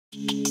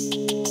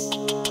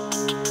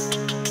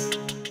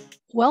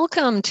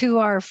Welcome to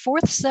our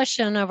fourth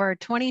session of our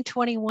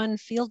 2021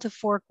 Field to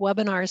Fork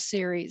webinar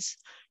series.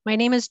 My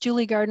name is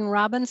Julie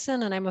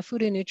Garden-Robinson, and I'm a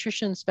food and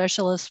nutrition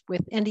specialist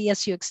with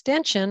NDSU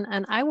Extension,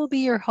 and I will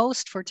be your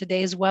host for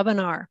today's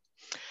webinar.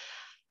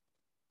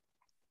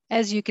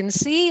 As you can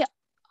see,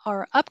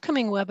 our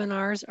upcoming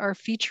webinars are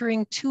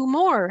featuring two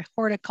more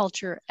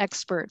horticulture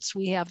experts.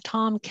 We have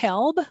Tom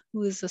Kelb,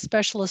 who is a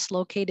specialist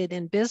located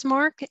in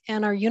Bismarck,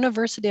 and our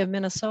University of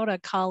Minnesota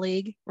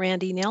colleague,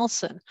 Randy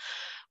Nelson.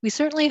 We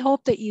certainly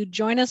hope that you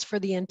join us for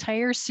the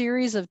entire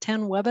series of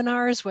 10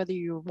 webinars, whether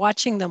you're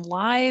watching them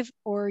live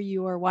or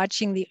you are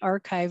watching the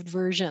archived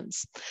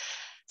versions.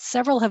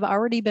 Several have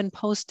already been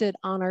posted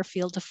on our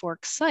Field to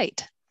Fork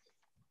site.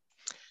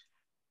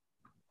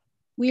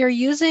 We are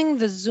using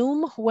the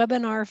Zoom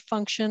webinar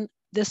function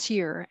this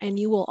year, and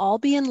you will all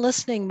be in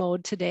listening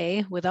mode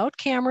today without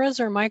cameras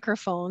or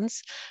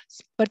microphones,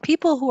 but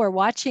people who are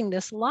watching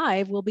this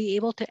live will be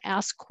able to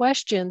ask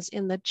questions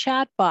in the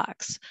chat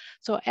box.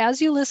 So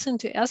as you listen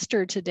to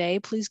Esther today,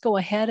 please go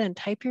ahead and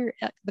type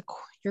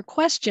your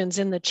questions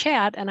in the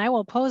chat, and I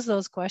will pose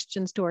those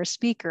questions to our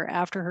speaker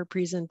after her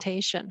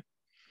presentation.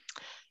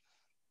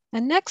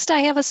 And next,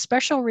 I have a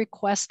special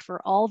request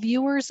for all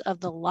viewers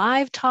of the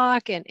live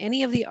talk and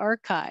any of the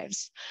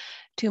archives.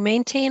 To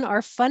maintain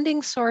our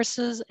funding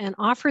sources and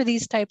offer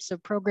these types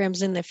of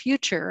programs in the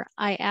future,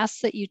 I ask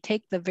that you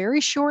take the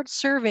very short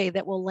survey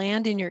that will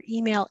land in your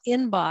email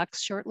inbox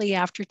shortly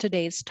after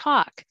today's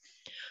talk.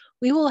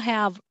 We will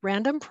have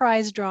random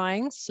prize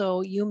drawings,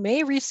 so you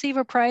may receive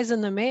a prize in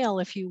the mail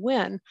if you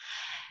win.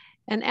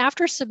 And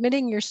after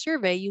submitting your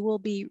survey, you will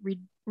be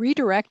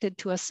redirected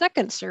to a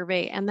second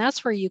survey, and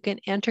that's where you can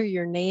enter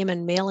your name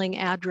and mailing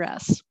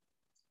address.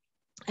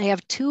 I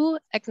have two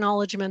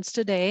acknowledgements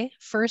today.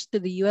 First, to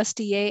the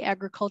USDA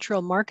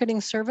Agricultural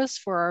Marketing Service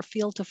for our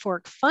Field to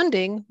Fork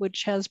funding,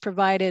 which has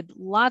provided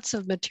lots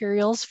of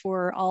materials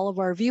for all of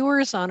our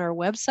viewers on our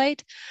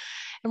website.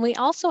 And we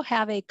also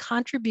have a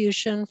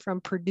contribution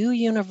from Purdue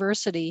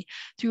University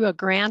through a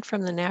grant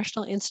from the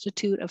National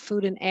Institute of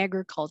Food and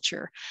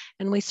Agriculture.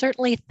 And we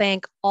certainly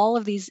thank all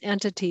of these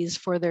entities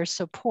for their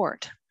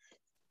support.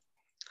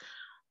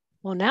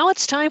 Well, now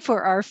it's time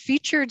for our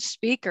featured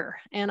speaker,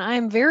 and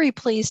I'm very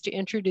pleased to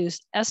introduce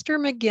Esther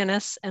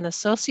McGinnis, an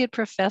associate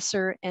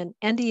professor and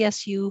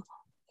NDSU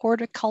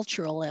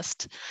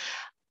horticulturalist.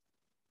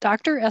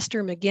 Dr.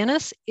 Esther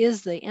McGinnis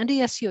is the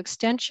NDSU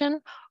Extension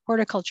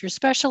horticulture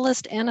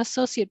specialist and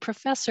associate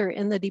professor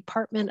in the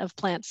Department of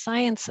Plant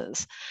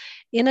Sciences.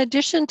 In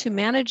addition to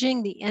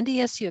managing the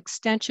NDSU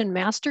Extension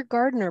Master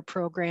Gardener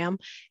program,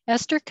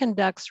 Esther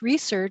conducts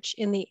research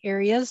in the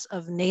areas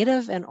of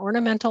native and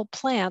ornamental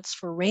plants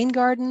for rain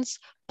gardens,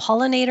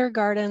 pollinator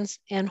gardens,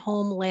 and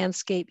home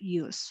landscape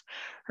use.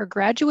 Her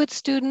graduate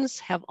students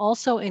have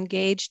also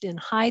engaged in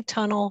high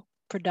tunnel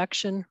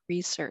production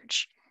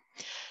research.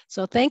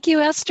 So thank you,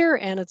 Esther,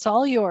 and it's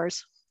all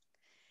yours.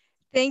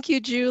 Thank you,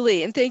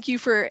 Julie, and thank you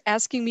for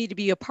asking me to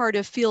be a part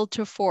of Field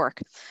to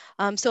Fork.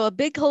 So a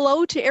big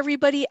hello to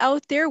everybody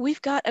out there.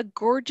 We've got a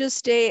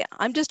gorgeous day.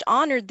 I'm just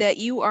honored that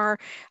you are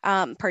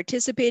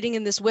participating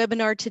in this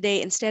webinar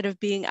today instead of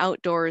being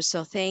outdoors,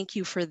 so thank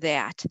you for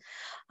that.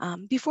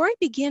 Before I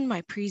begin my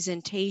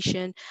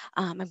presentation,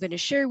 I'm going to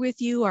share with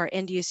you our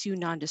NDSU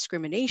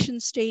non-discrimination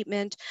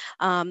statement.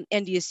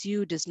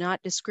 NDSU does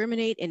not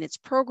discriminate in its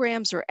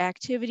programs or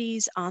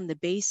activities on the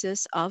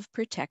basis of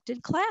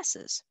protected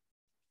classes.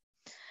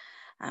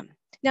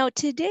 Now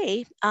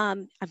today,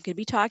 I'm going to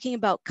be talking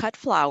about cut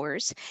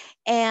flowers,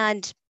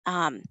 and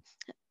I'm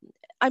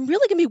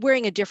really going to be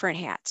wearing a different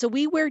hat. So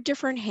we wear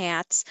different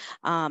hats.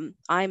 I'm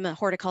a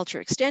horticulture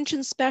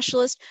extension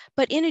specialist,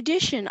 but in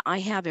addition, I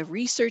have a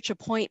research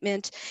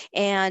appointment.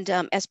 And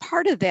as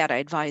part of that, I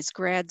advise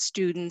grad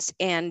students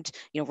and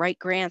write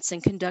grants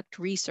and conduct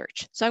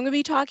research. So I'm going to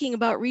be talking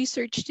about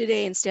research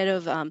today instead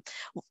of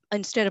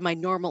my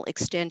normal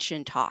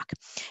extension talk.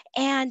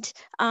 And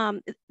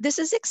this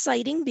is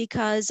exciting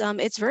because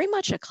it's very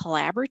much a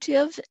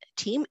collaborative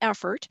team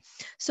effort.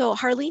 So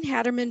Harleen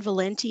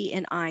Hatterman-Valenti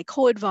and I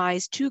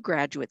co-advise two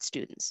graduate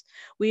students.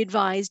 We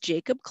advised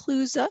Jacob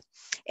Kluza,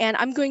 and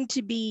I'm going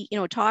to be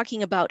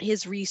talking about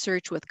his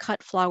research with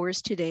cut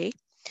flowers today.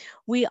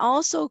 We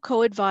also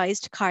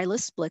co-advised Kyla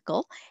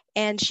Splickle,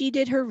 and she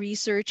did her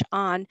research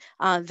on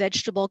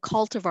vegetable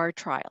cultivar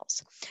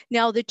trials.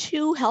 Now, the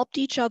two helped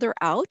each other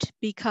out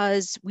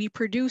because we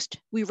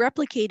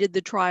replicated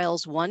the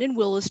trials, one in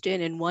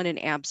Williston and one in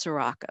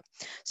Absaraka.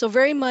 So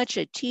very much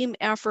a team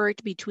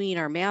effort between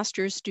our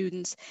master's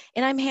students,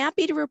 and I'm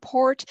happy to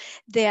report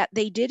that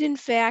they did in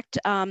fact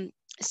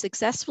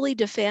successfully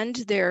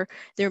defend their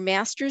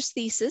master's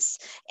thesis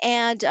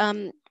and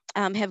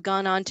have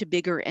gone on to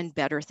bigger and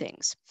better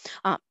things.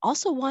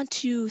 Also want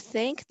to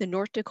thank the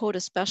North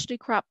Dakota Specialty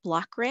Crop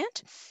Block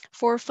Grant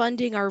for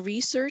funding our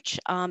research,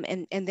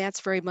 and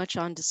that's very much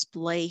on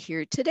display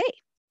here today.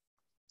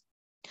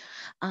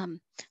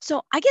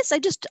 So I guess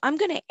I'm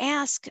going to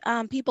ask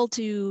people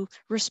to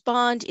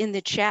respond in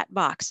the chat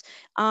box.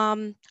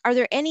 Are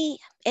there any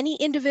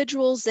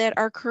individuals that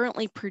are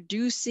currently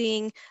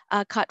producing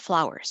cut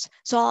flowers?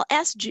 So I'll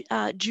ask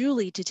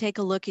Julie to take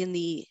a look in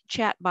the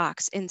chat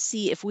box and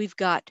see if we've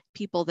got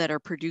people that are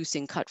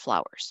producing cut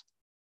flowers.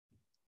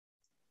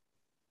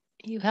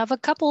 You have a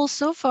couple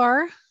so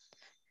far.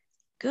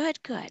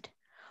 Good, good.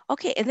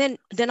 Okay, and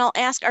then I'll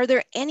ask, are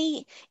there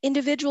any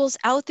individuals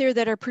out there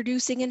that are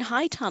producing in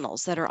high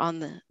tunnels that are on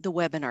the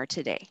webinar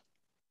today?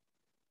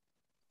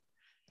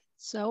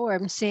 So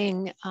I'm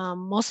seeing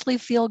mostly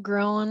field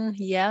grown,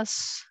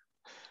 yes.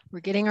 We're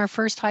getting our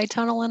first high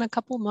tunnel in a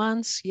couple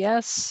months,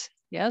 yes.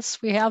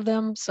 Yes, we have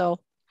them, so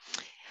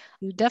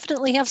you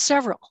definitely have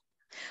several.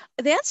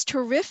 That's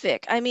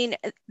terrific. I mean,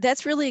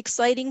 that's really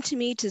exciting to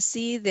me to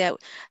see that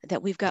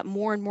we've got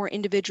more and more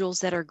individuals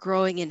that are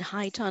growing in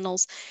high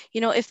tunnels.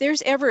 You know, if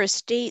there's ever a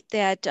state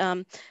that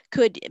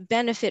could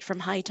benefit from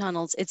high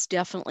tunnels, it's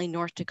definitely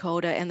North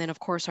Dakota, and then of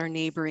course our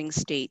neighboring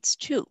states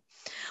too.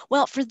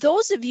 Well, for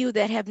those of you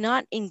that have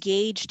not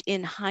engaged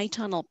in high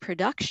tunnel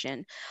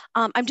production,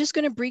 I'm just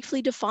going to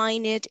briefly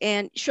define it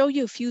and show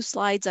you a few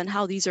slides on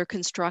how these are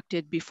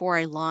constructed before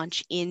I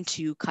launch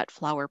into cut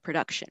flower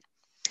production.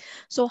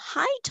 So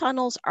high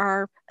tunnels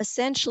are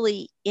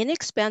essentially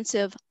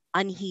inexpensive,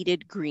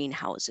 unheated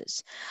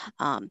greenhouses.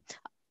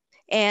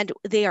 And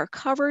they are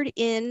covered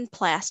in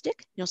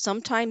plastic, you know,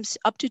 sometimes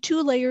up to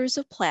 2 layers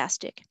of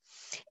plastic.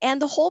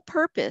 And the whole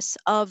purpose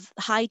of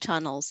high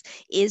tunnels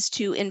is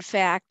to, in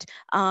fact,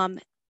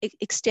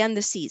 extend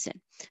the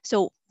season.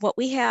 So what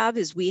we have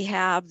is we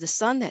have the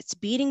sun that's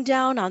beating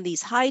down on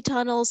these high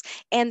tunnels,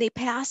 and they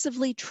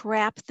passively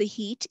trap the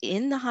heat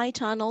in the high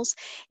tunnels,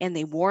 and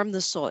they warm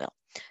the soil.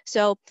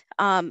 So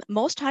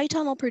most high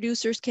tunnel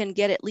producers can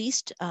get at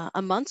least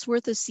a month's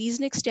worth of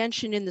season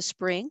extension in the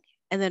spring,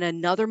 and then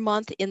another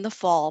month in the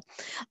fall,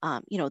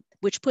 you know,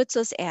 which puts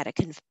us at a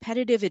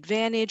competitive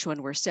advantage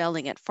when we're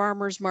selling at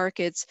farmers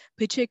markets,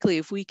 particularly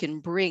if we can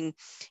bring,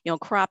 you know,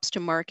 crops to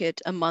market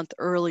a month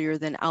earlier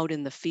than out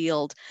in the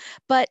field.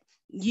 But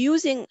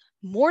using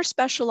more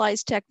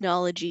specialized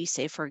technology,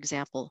 say for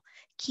example,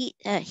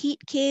 heat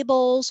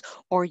cables,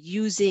 or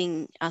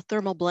using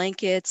thermal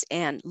blankets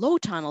and low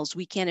tunnels,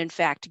 we can in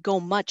fact go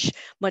much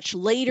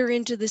later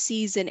into the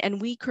season.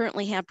 And we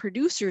currently have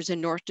producers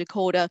in North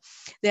Dakota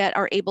that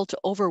are able to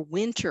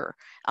overwinter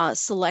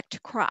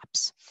select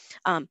crops.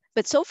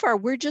 But so far,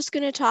 we're just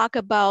going to talk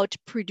about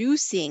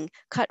producing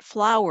cut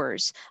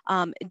flowers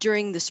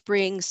during the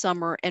spring,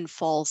 summer, and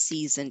fall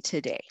season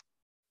today.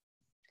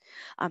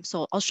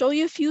 So I'll show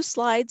you a few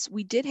slides.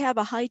 We did have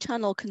a high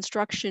tunnel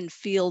construction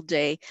field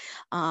day,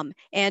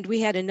 and we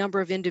had a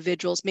number of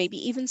individuals, maybe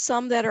even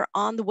some that are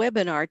on the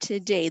webinar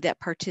today, that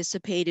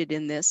participated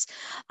in this.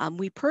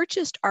 We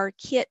purchased our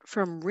kit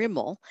from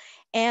Rimmel,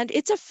 and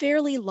it's a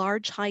fairly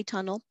large high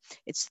tunnel.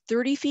 It's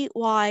 30 feet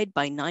wide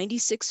by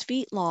 96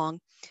 feet long.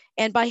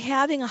 And by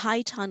having a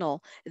high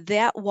tunnel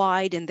that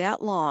wide and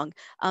that long,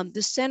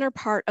 the center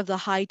part of the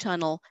high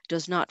tunnel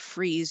does not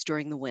freeze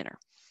during the winter.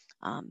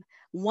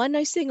 One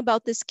nice thing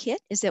about this kit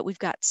is that we've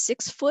got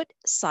 6-foot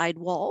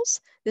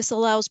sidewalls. This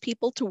allows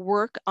people to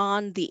work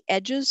on the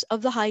edges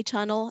of the high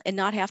tunnel and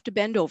not have to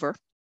bend over,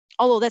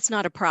 although that's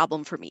not a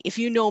problem for me. If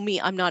you know me,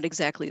 I'm not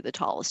exactly the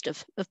tallest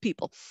of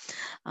people.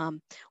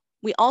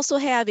 We also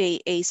have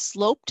a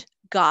sloped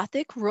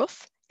Gothic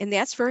roof, and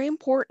that's very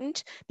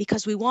important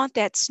because we want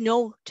that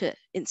snow to,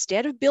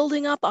 instead of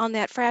building up on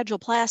that fragile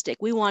plastic,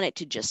 we want it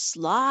to just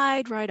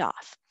slide right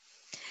off.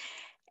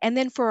 And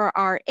then for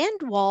our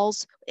end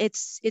walls,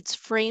 it's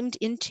framed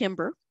in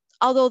timber.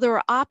 Although there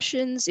are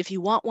options, if you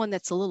want one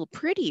that's a little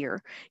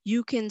prettier,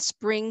 you can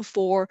spring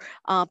for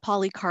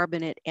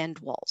polycarbonate end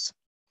walls.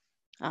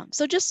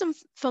 So just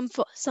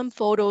some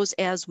photos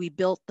as we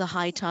built the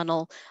high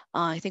tunnel.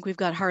 I think we've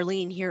got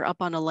Harleen here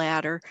up on a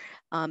ladder.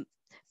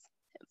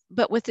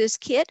 But with this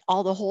kit,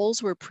 all the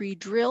holes were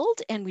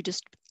pre-drilled, and we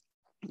just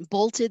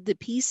bolted the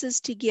pieces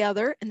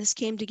together, and this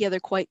came together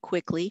quite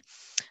quickly.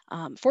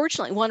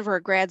 Fortunately, one of our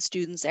grad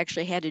students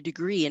actually had a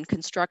degree in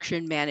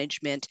construction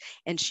management,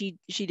 and she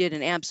did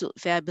an absolute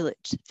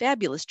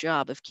fabulous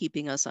job of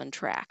keeping us on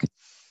track.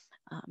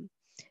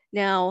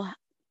 Now,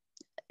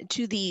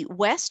 to the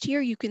west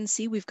here, you can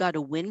see we've got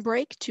a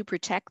windbreak to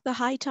protect the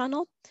high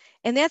tunnel,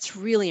 and that's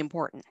really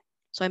important.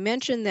 So I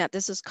mentioned that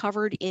this is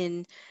covered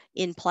in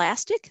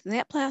plastic, and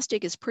that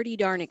plastic is pretty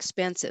darn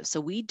expensive. So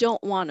we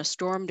don't want a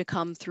storm to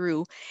come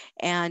through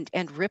and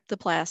rip the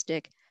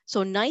plastic.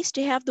 So nice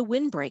to have the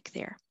windbreak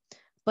there.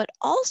 But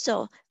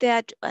also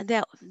that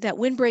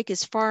windbreak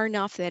is far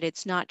enough that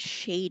it's not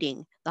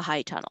shading the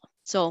high tunnel.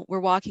 So we're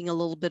walking a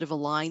little bit of a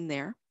line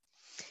there.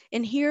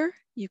 And here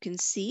you can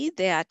see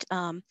that,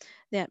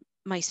 that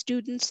my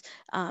students,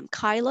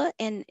 Kyla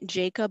and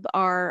Jacob,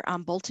 are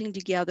bolting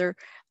together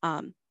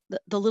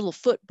the little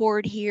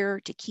footboard here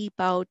to keep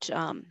out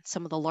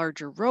some of the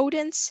larger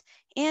rodents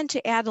and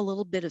to add a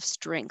little bit of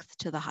strength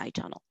to the high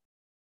tunnel.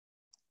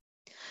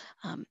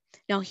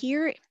 Now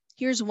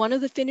here's one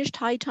of the finished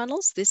high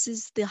tunnels. This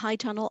is the high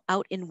tunnel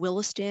out in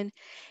Williston.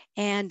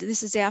 And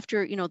this is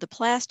after, the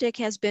plastic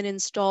has been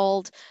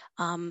installed.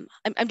 I'm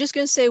just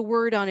going to say a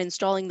word on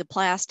installing the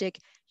plastic.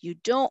 You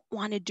don't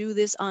want to do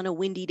this on a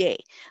windy day.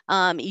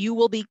 You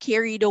will be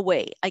carried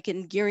away. I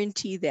can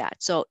guarantee that.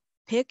 So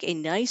pick a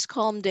nice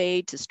calm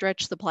day to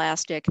stretch the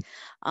plastic.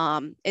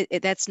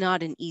 That's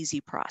not an easy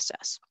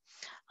process.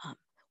 Um,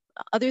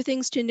 Other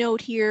things to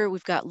note here,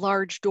 we've got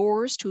large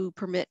doors to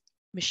permit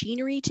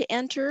machinery to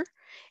enter.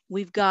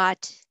 We've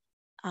got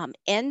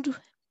end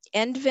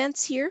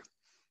vents here.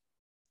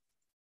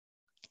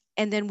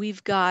 And then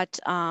we've got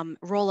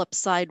roll-up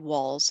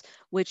sidewalls,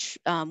 which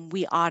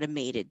we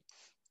automated.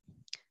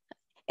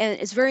 And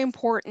it's very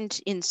important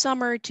in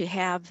summer to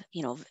have,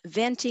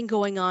 venting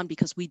going on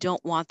because we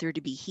don't want there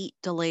to be heat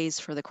delays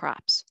for the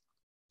crops.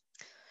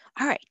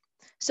 All right.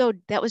 So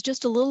that was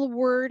just a little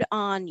word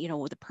on,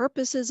 the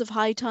purposes of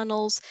high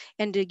tunnels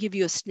and to give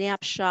you a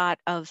snapshot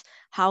of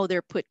how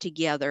they're put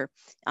together.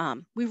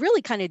 We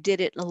really kind of did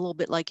it a little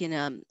bit like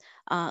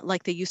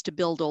like they used to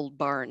build old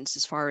barns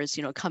as far as,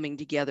 coming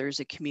together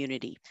as a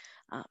community.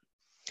 All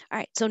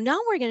right, so now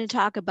we're going to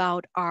talk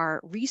about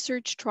our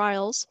research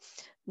trials.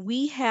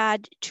 We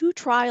had 2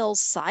 trials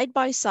side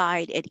by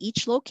side at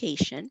each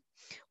location.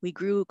 We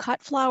grew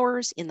cut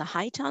flowers in the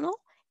high tunnel,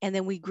 and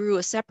then we grew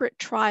a separate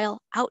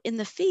trial out in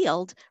the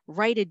field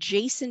right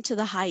adjacent to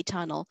the high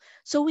tunnel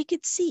so we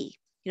could see,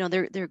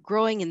 they're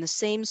growing in the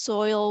same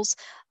soils,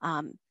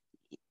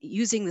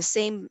 using the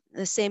same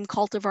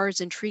cultivars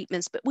and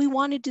treatments, but we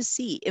wanted to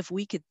see if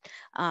we could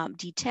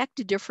detect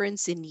a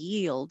difference in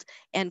yield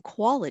and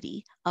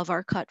quality of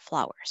our cut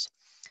flowers.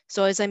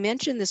 So as I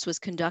mentioned, this was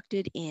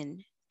conducted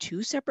in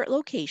 2 separate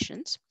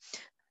locations.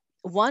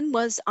 One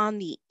was on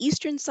the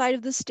eastern side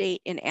of the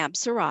state in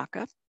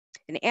Absaraka.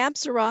 And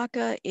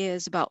Absaraka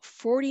is about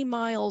 40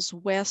 miles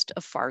west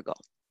of Fargo.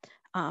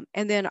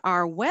 And then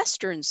our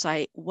western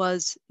site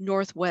was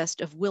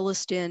northwest of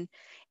Williston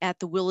at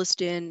the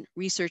Williston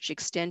Research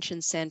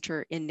Extension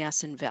Center in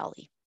Nesson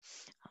Valley.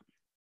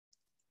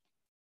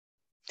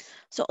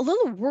 So a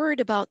little word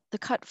about the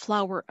cut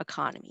flower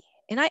economy.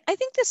 And I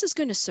think this is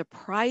going to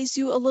surprise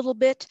you a little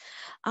bit.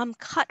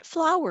 Cut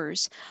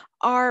flowers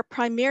are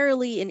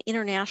primarily an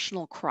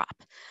international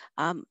crop.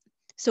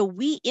 So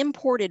we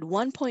imported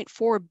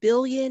 1.4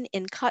 billion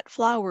in cut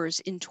flowers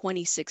in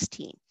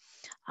 2016.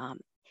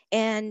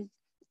 And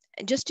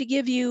just to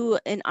give you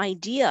an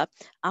idea,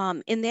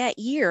 in that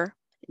year,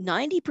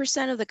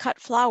 90% of the cut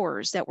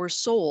flowers that were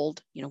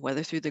sold,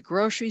 whether through the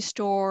grocery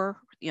store,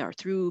 or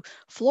through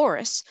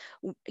florists,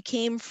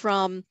 came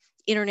from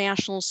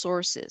international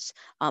sources.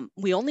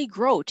 We only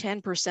grow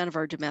 10% of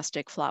our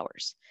domestic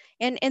flowers.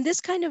 And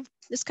this kind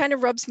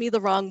of rubs me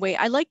the wrong way.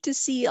 I like to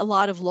see a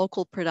lot of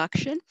local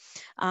production.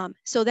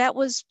 So that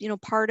was,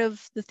 part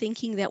of the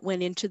thinking that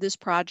went into this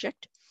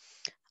project.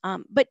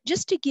 But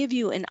just to give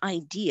you an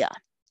idea,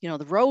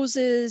 the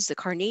roses, the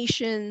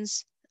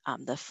carnations,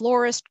 the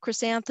florist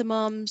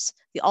chrysanthemums,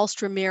 the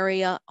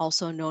alstroemeria,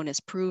 also known as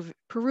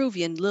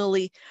Peruvian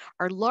lily,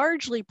 are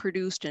largely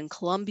produced in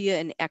Colombia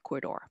and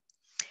Ecuador.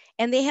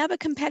 And they have a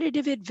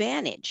competitive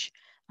advantage.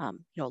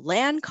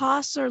 Land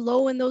costs are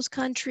low in those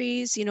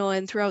countries,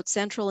 and throughout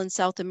Central and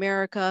South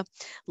America.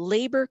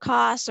 Labor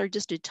costs are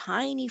just a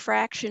tiny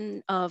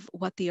fraction of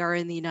what they are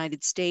in the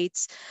United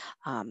States.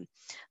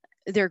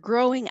 They're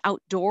growing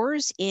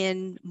outdoors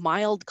in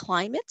mild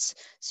climates,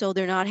 so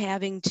they're not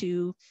having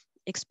to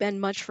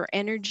expend much for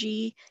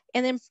energy,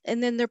 and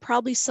then they're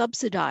probably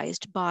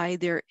subsidized by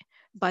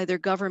their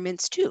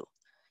governments too.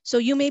 So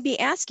you may be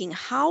asking,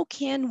 how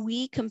can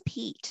we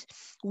compete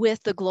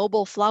with the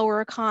global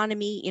flower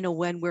economy,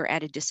 when we're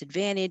at a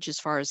disadvantage as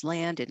far as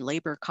land and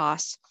labor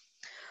costs?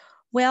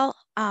 Well,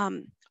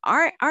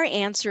 our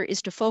answer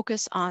is to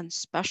focus on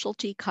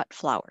specialty cut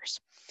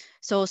flowers.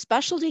 So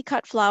specialty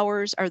cut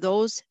flowers are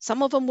those,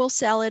 some of them will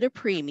sell at a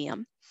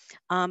premium,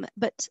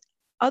 but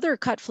other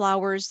cut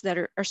flowers that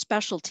are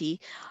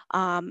specialty,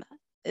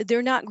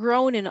 they're not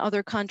grown in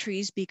other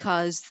countries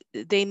because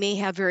they may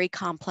have very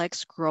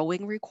complex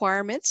growing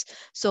requirements.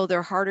 So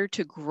they're harder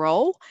to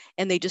grow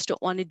and they just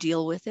don't want to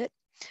deal with it.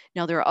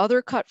 Now there are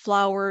other cut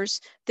flowers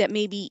that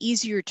may be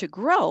easier to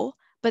grow,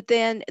 but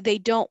then they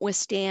don't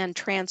withstand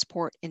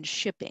transport and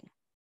shipping.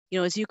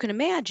 As you can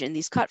imagine,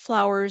 these cut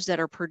flowers that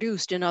are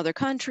produced in other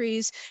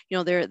countries,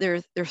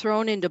 they're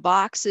thrown into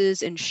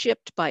boxes and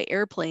shipped by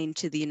airplane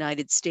to the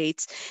United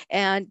States.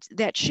 And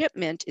that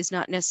shipment is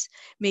not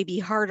maybe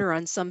harder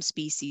on some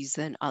species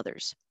than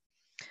others.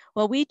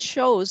 Well, we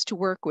chose to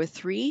work with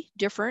 3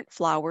 different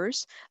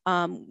flowers,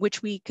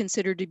 which we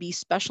consider to be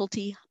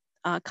specialty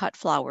cut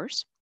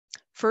flowers.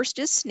 First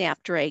is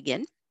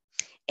snapdragon.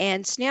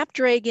 And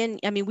snapdragon,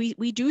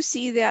 we do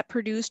see that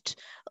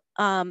produced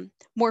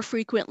more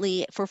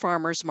frequently for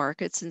farmers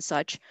markets and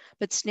such,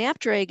 but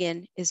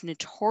snapdragon is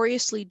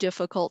notoriously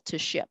difficult to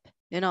ship.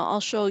 And I'll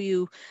show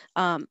you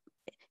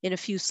in a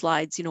few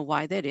slides,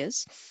 why that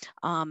is.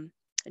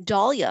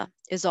 Dahlia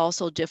is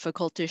also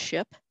difficult to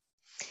ship.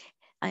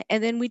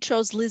 And then we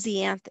chose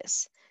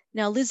Lysianthus.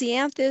 Now,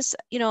 Lysianthus,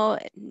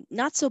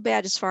 not so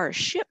bad as far as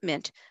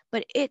shipment,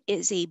 but it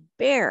is a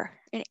bear,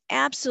 an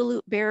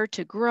absolute bear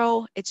to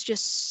grow. It's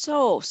just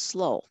so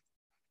slow.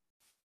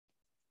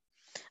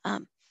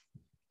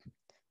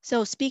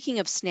 So speaking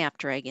of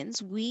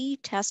snapdragons, we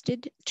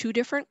tested 2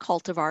 different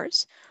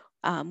cultivars.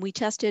 We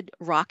tested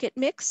Rocket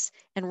Mix,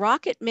 and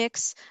Rocket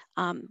Mix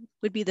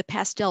would be the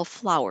pastel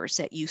flowers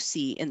that you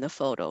see in the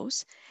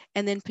photos.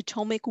 And then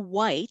Potomac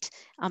White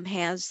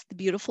has the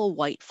beautiful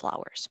white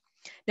flowers.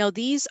 Now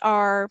these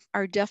are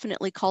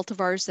definitely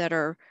cultivars that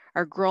are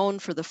grown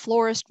for the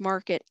florist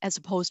market as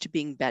opposed to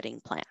being bedding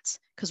plants,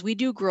 because we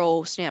do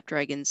grow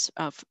snapdragons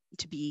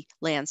to be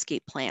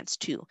landscape plants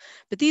too.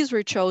 But these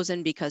were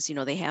chosen because,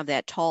 they have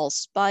that tall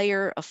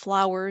spire of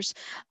flowers.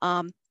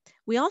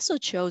 We also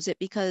chose it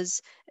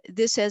because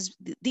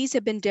these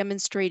have been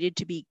demonstrated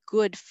to be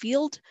good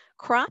field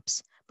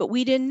crops, but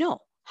we didn't know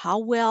how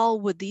well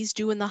would these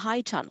do in the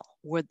high tunnel.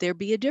 Would there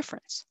be a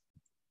difference?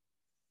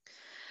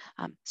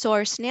 So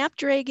our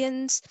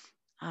snapdragons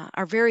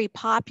are very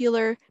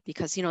popular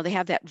because, they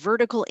have that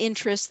vertical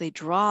interest. They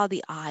draw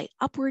the eye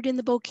upward in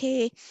the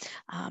bouquet.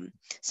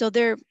 So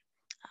they're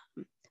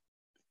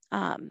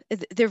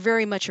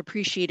very much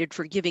appreciated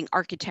for giving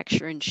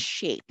architecture and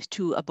shape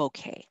to a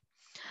bouquet.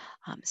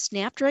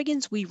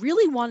 Snapdragons, we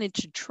really wanted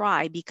to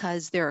try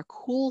because they're a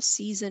cool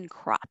season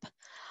crop.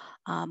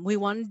 We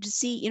wanted to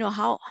see,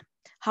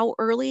 how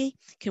early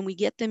can we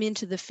get them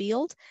into the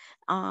field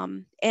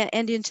and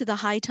into the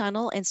high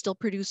tunnel and still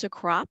produce a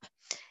crop.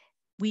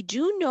 We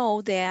do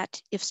know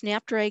that if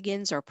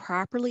snapdragons are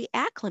properly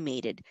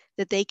acclimated,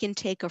 that they can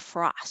take a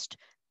frost.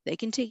 They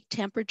can take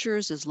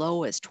temperatures as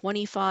low as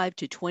 25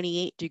 to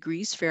 28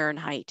 degrees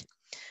Fahrenheit.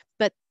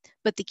 But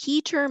the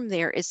key term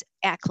there is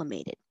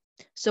acclimated.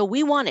 So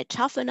we want to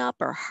toughen up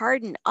or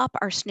harden up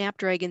our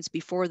snapdragons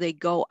before they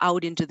go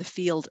out into the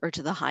field or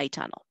to the high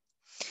tunnel.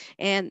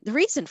 And the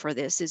reason for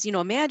this is,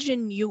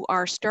 imagine you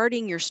are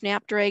starting your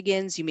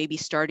snapdragons. You may be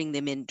starting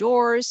them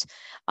indoors.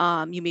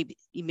 You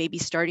may be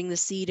starting the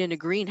seed in a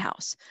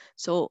greenhouse.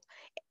 So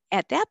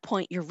at that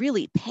point, you're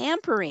really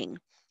pampering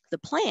the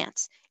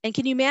plants. And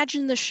can you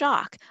imagine the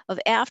shock of,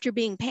 after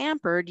being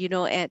pampered,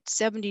 at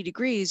 70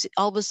 degrees,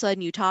 all of a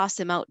sudden you toss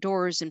them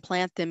outdoors and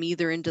plant them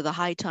either into the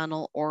high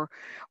tunnel or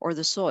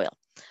the soil.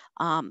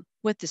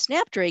 With the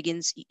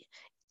snapdragons,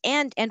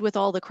 and with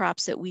all the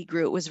crops that we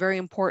grew, it was very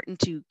important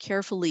to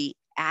carefully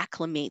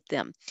acclimate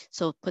them.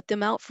 So put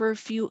them out for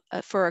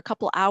a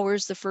couple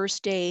hours the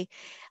first day,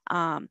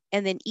 and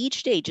then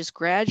each day just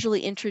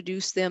gradually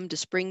introduce them to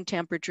spring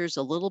temperatures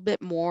a little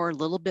bit more,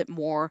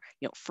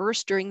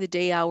 first during the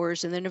day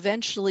hours, and then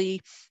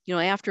eventually,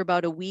 after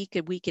about a week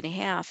and a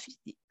half,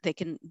 they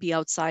can be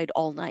outside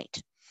all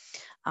night.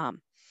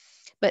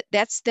 But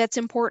that's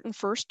important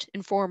first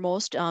and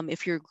foremost.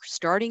 If you're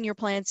starting your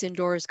plants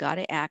indoors, got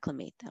to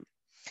acclimate them.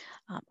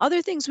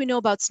 Other things we know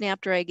about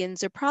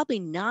snapdragons, they're probably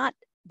not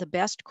the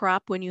best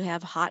crop when you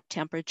have hot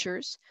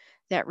temperatures.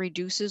 That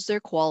reduces their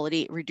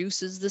quality, it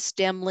reduces the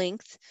stem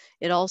length.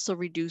 It also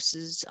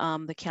reduces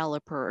the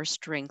caliper or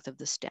strength of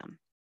the stem.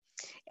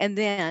 And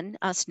then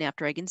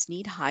snapdragons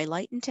need high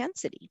light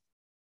intensity.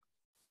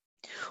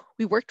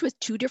 We worked with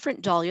 2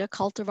 different dahlia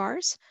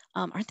cultivars.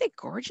 Aren't they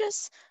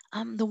gorgeous?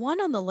 The one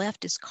on the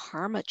left is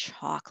Karma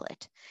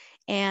Chocolate.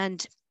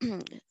 And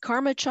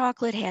Karma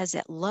Chocolate has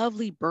that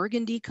lovely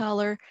burgundy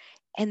color.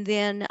 And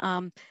then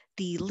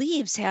the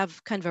leaves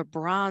have kind of a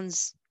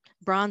bronze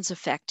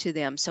effect to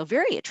them. So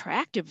very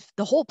attractive.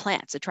 The whole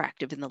plant's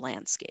attractive in the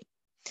landscape.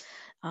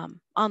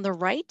 On the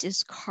right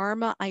is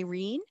Karma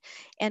Irene.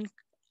 And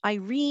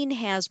Irene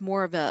has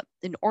more of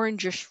an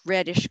orangish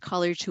reddish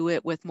color to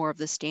it with more of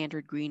the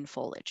standard green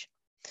foliage.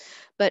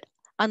 But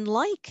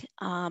unlike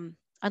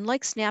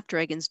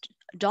snapdragons,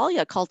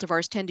 dahlia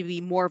cultivars tend to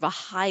be more of a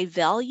high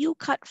value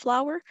cut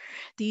flower.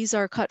 These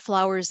are cut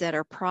flowers that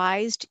are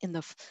prized in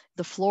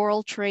the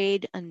floral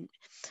trade. And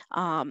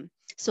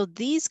so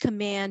these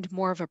command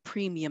more of a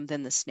premium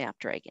than the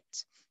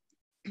snapdragons.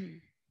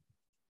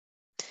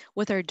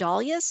 With our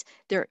dahlias,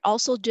 they're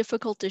also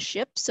difficult to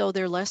ship, so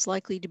they're less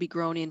likely to be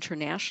grown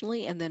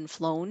internationally and then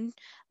flown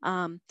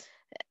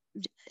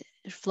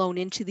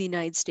into the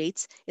United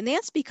States. And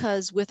that's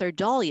because with our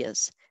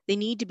dahlias, they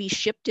need to be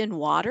shipped in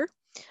water.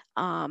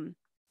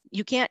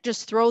 You can't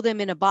just throw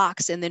them in a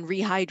box and then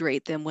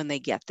rehydrate them when they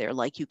get there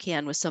like you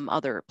can with some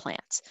other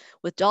plants.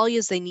 With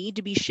dahlias, they need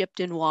to be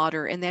shipped in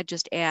water, and that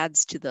just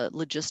adds to the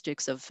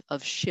logistics of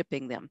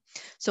shipping them.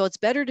 So it's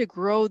better to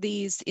grow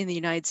these in the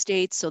United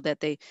States so that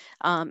they,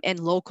 and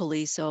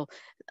locally, so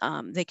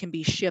they can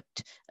be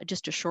shipped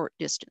just a short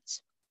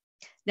distance.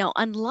 Now,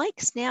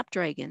 unlike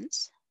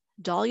snapdragons,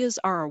 dahlias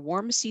are a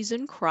warm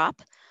season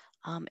crop,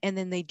 and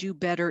then they do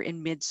better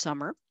in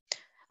midsummer.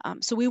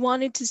 So we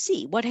wanted to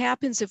see what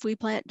happens if we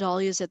plant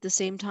dahlias at the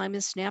same time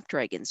as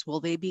snapdragons.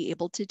 Will they be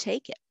able to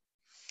take it?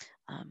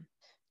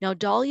 Now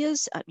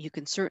dahlias, you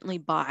can certainly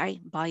buy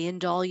in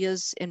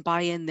dahlias and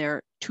buy in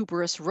their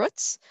tuberous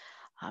roots.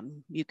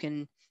 You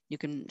can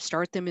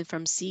start them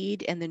from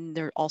seed, and then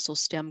there are also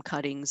stem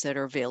cuttings that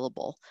are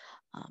available.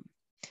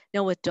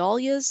 Now with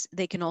dahlias,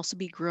 they can also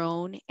be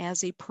grown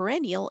as a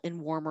perennial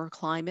in warmer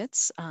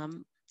climates,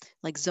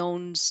 like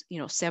zones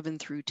 7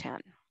 through 10.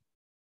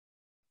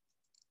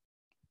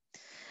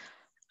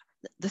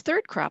 The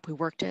third crop we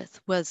worked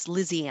with was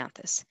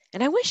Lisianthus.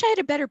 And I wish I had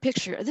a better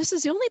picture. This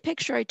is the only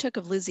picture I took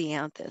of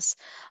Lisianthus.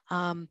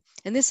 And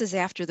this is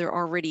after they're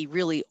already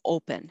really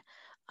open.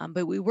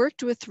 But we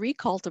worked with 3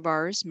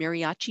 cultivars,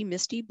 Mariachi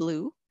Misty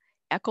Blue,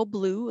 Echo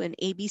Blue, and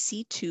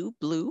ABC2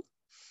 Blue.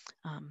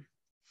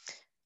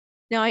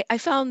 Now I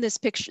found this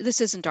picture.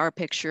 This isn't our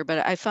picture,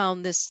 but I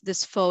found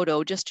this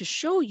photo just to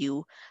show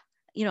you,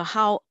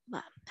 how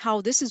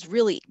this has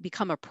really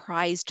become a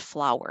prized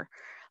flower.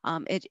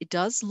 It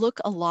does look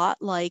a lot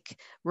like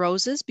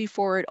roses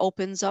before it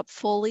opens up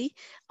fully.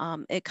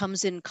 It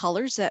comes in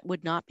colors that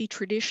would not be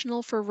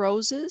traditional for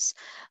roses.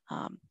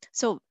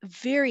 So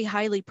very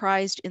highly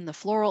prized in the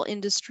floral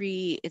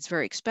industry. It's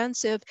very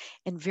expensive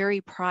and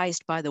very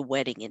prized by the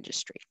wedding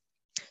industry.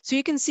 So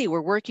you can see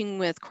we're working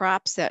with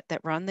crops that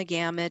run the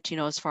gamut,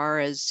 as far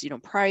as,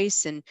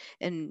 price and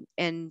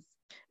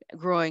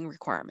growing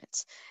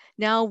requirements.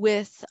 Now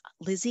with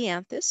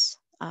Lisianthus,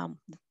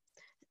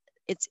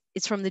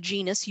 it's from the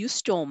genus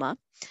Eustoma.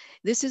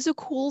 This is a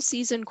cool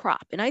season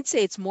crop, and I'd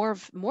say it's more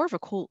of a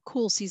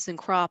cool season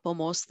crop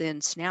almost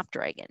than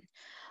snapdragon.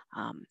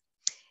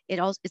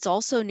 It's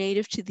also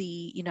native to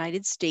the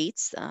United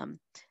States.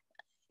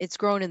 It's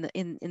grown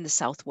in the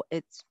south.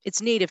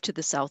 It's native to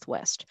the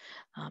Southwest.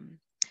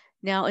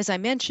 Now, as I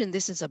mentioned,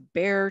 this is a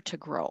bear to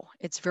grow.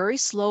 It's very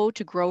slow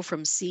to grow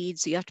from seed,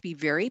 so you have to be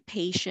very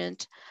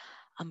patient.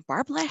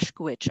 Barb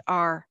Lashkowicz,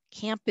 our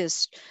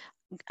campus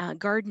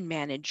garden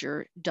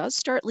manager, does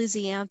start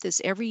Lisianthus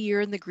every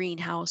year in the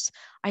greenhouse.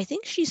 I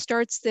think she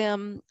starts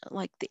them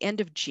like the end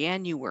of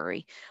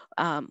January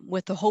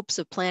with the hopes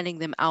of planting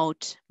them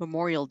out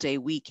Memorial Day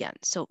weekend.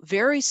 So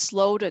very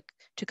slow to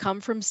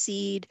come from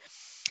seed.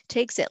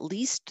 Takes at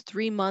least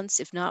 3 months,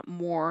 if not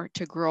more,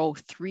 to grow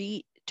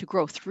 3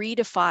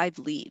 to 5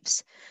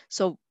 leaves.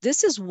 So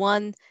this is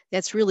one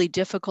that's really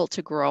difficult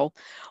to grow.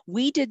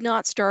 We did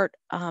not start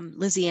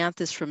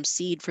Lisianthus from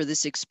seed for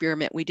this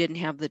experiment. We didn't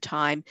have the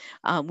time.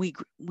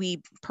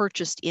 We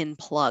purchased in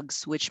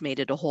plugs, which made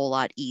it a whole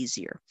lot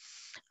easier.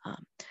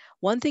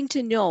 One thing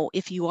to know,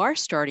 if you are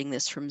starting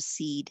this from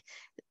seed,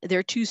 there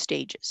are 2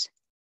 stages.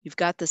 You've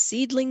got the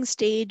seedling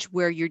stage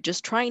where you're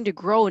just trying to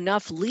grow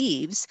enough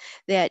leaves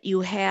that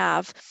you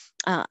have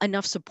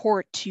enough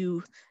support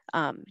to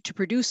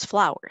produce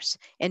flowers.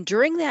 And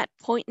during that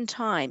point in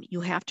time,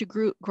 you have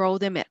to grow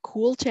them at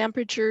cool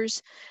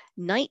temperatures.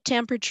 Night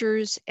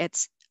temperatures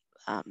at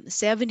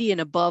 70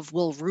 and above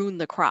will ruin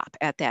the crop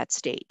at that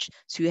stage.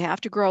 So you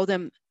have to grow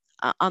them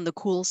on the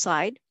cool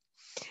side.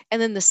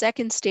 And then the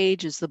second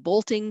stage is the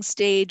bolting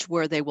stage,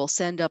 where they will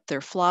send up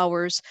their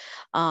flowers.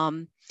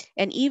 And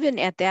even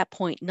at that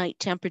point, night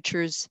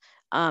temperatures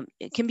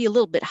it can be a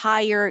little bit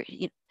higher.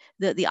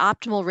 The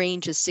optimal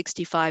range is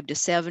 65 to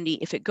 70.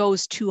 If it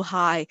goes too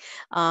high,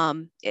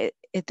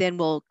 it then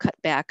will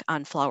cut back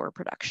on flower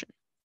production.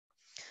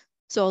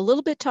 So a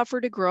little bit tougher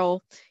to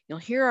grow.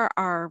 Here are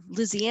our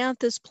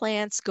Lisianthus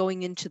plants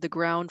going into the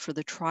ground for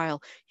the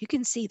trial. You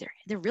can see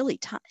they're really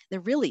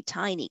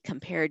tiny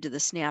compared to the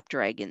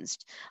snapdragons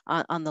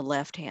on the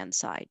left-hand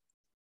side.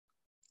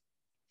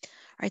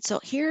 All right, so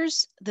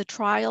here's the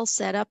trial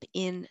set up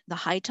in the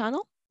high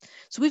tunnel.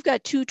 So we've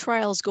got 2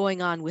 trials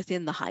going on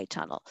within the high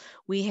tunnel.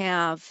 We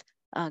have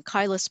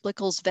Kyla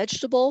Splickle's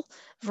vegetable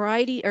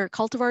variety or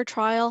cultivar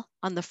trial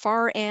on the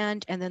far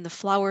end, and then the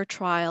flower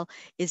trial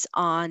is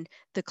on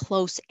the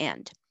close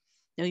end.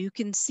 Now you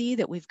can see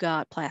that we've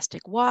got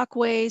plastic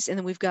walkways, and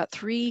then we've got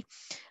 3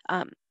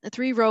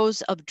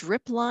 rows of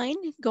drip line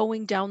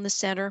going down the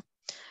center.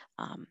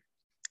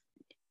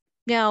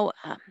 Now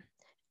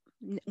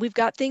we've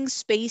got things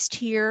spaced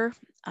here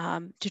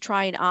to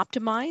try and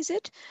optimize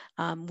it.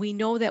 We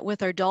know that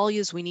with our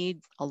dahlias, we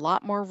need a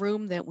lot more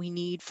room than we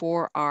need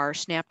for our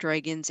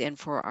snapdragons and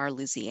for our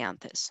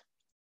Lisianthus.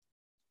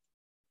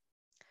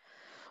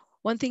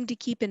 One thing to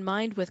keep in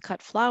mind with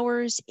cut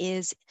flowers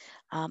is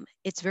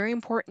it's very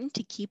important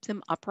to keep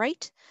them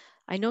upright.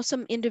 I know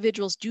some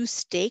individuals do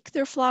stake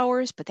their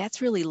flowers, but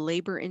that's really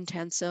labor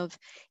intensive.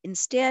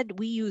 Instead,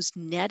 we use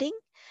netting.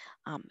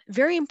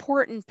 Very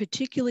important,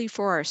 particularly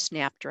for our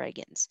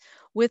snapdragons.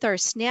 With our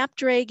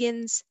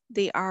snapdragons,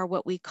 they are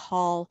what we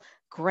call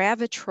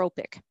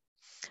gravitropic.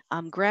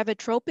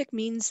 Gravitropic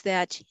means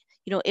that,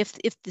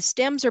 if the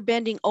stems are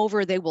bending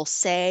over, they will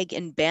sag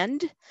and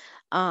bend,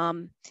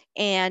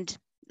 and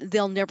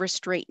they'll never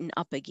straighten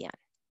up again.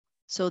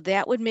 So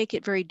that would make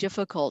it very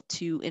difficult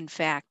to, in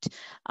fact,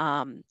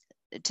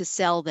 to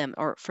sell them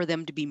or for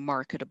them to be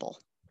marketable.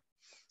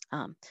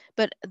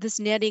 But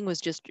this netting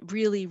was just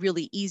really,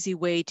 really easy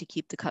way to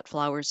keep the cut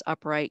flowers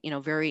upright,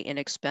 very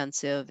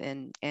inexpensive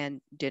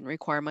and didn't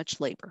require much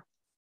labor.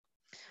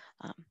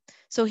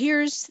 So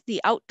here's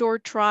the outdoor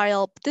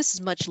trial. This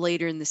is much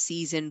later in the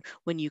season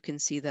when you can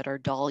see that our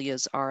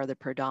dahlias are the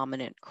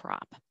predominant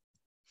crop.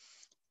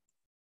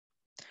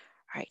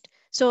 All right,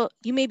 So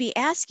you may be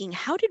asking,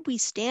 how did we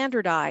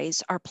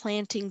standardize our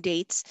planting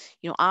dates?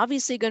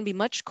 Obviously going to be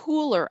much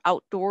cooler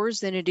outdoors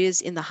than it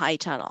is in the high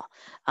tunnel.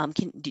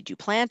 Did you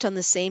plant on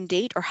the same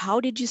date, or how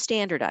did you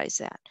standardize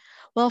that?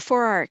 Well,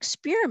 for our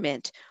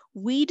experiment,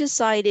 we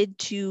decided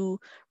to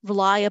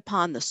rely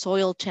upon the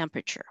soil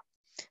temperature.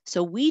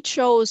 So we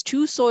chose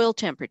two soil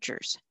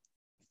temperatures,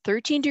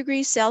 13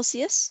 degrees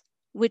Celsius,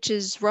 which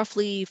is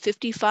roughly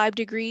 55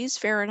 degrees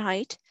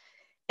Fahrenheit,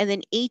 and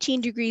then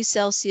 18 degrees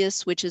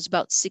Celsius, which is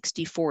about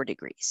 64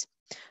 degrees.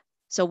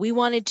 So we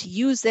wanted to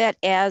use that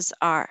as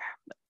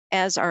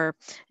our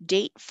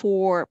date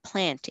for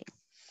planting.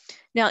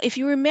 Now, if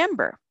you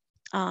remember,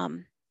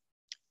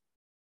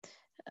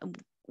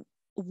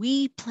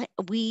 we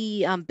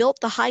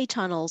built the high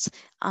tunnels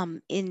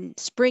in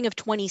spring of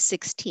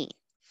 2016.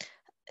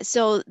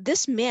 So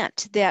this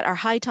meant that our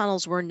high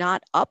tunnels were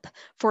not up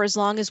for as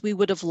long as we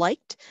would have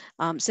liked,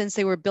 since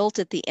they were built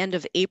at the end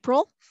of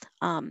April.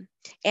 And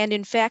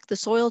in fact, the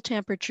soil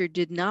temperature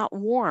did not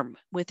warm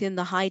within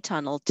the high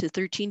tunnel to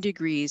 13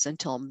 degrees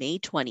until May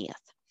 20th.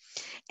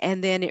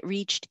 And then it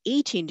reached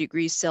 18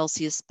 degrees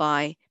Celsius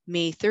by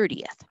May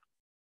 30th.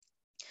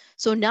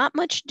 So not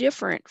much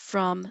different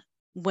from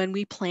when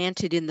we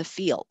planted in the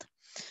field.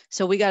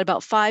 So we got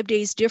about 5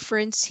 days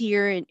difference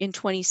here in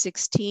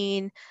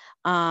 2016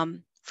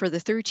 for the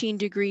 13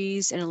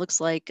 degrees, and it looks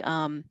like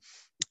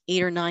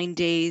 8 or 9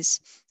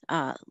 days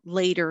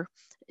later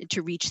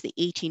to reach the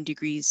 18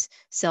 degrees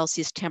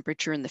Celsius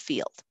temperature in the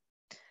field.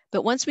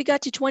 But once we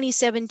got to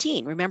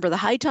 2017, remember the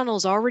high tunnel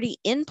is already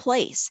in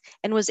place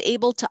and was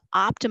able to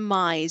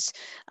optimize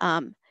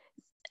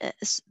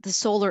the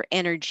solar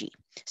energy.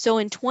 So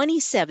in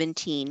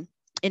 2017,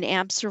 in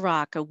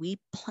Absaraka, we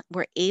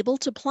were able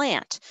to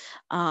plant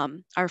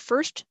our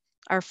first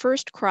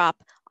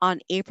crop on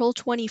April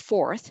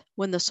 24th,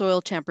 when the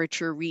soil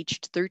temperature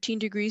reached 13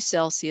 degrees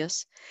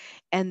Celsius,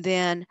 and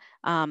then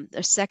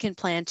the second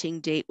planting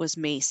date was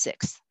May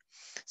 6th.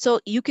 So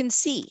you can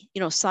see,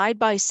 side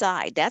by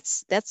side,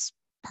 that's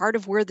part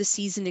of where the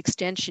season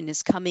extension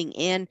is coming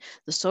in.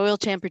 The soil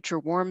temperature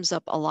warms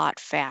up a lot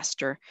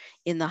faster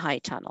in the high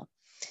tunnel.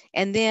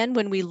 And then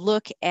when we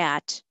look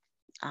at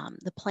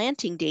the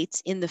planting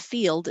dates in the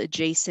field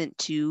adjacent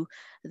to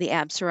the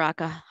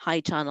Absaraka High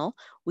Tunnel,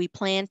 we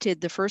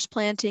planted the first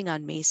planting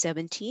on May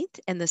 17th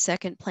and the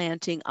second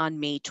planting on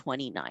May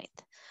 29th.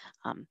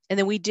 And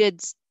then we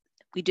did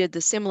the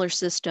similar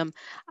system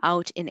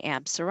out in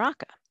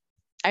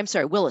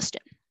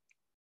Williston.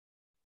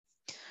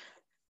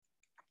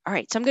 All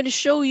right, so I'm going to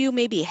show you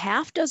maybe a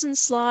half dozen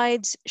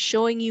slides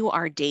showing you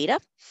our data.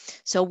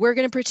 So we're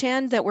going to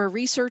pretend that we're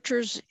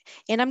researchers,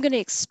 and I'm going to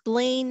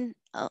explain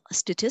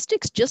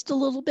statistics just a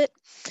little bit.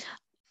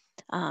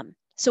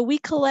 So we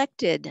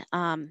collected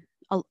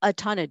a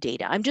ton of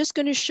data. I'm just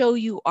going to show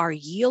you our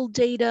yield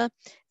data,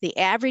 the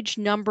average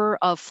number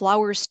of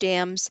flower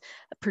stems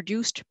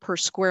produced per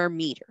square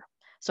meter.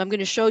 So I'm going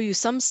to show you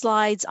some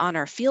slides on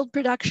our field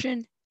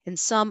production and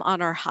some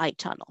on our high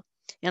tunnel.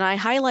 And I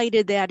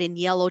highlighted that in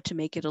yellow to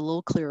make it a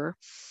little clearer.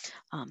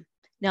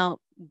 Now,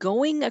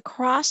 going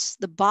across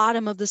the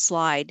bottom of the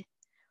slide,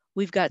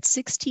 we've got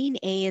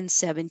 16A and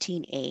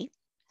 17A,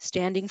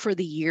 standing for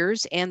the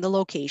years and the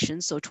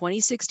locations. So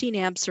 2016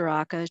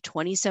 Absaraka,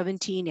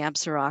 2017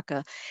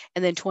 Absaraka,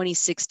 and then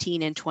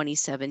 2016 and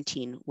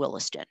 2017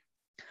 Williston.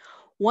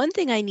 One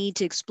thing I need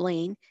to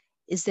explain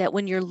is that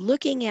when you're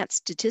looking at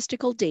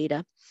statistical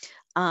data,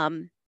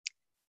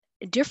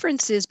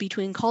 differences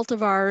between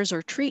cultivars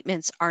or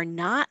treatments are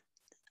not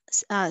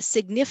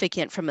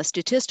significant from a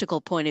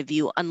statistical point of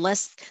view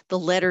unless the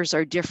letters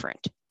are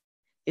different.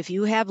 If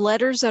you have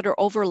letters that are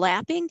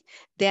overlapping,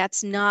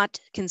 that's not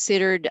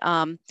considered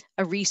a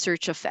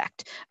research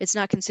effect. It's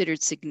not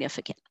considered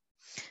significant.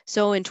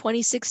 So in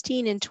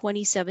 2016 and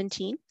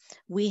 2017,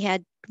 we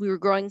were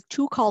growing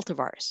two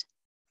cultivars.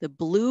 The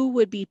blue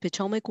would be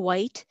Potomac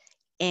White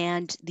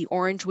and the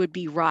orange would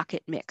be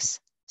Rocket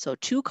Mix. So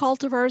two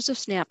cultivars of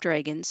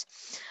snapdragons.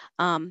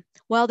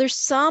 While there's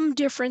some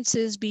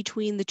differences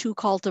between the two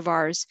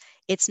cultivars,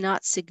 it's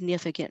not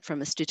significant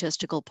from a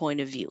statistical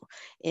point of view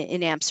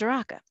in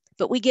Absaraka.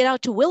 But we get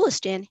out to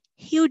Williston,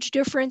 huge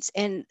difference,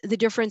 and the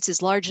difference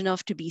is large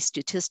enough to be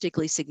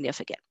statistically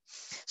significant.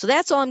 So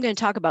that's all I'm going to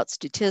talk about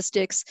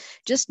statistics.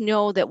 Just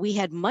know that we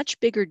had much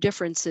bigger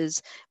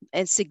differences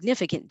and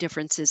significant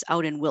differences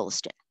out in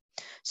Williston.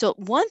 So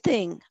one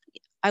thing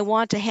I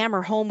want to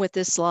hammer home with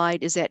this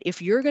slide is that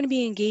if you're going to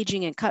be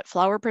engaging in cut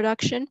flower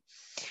production,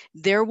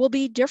 there will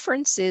be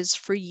differences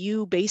for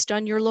you based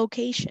on your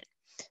location.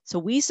 So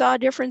we saw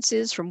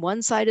differences from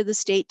one side of the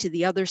state to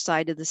the other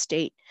side of the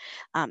state.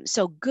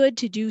 So good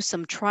to do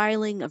some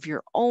trialing of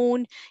your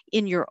own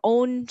in your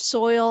own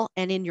soil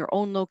and in your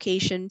own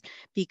location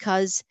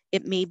because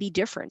it may be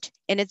different.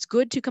 And it's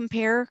good to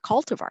compare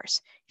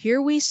cultivars.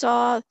 Here we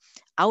saw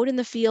out in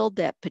the field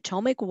that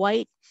Potomac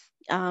White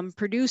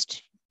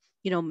produced,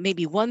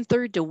 maybe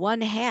 1/3 to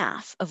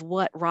 1/2 of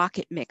what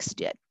Rocket Mix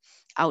did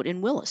out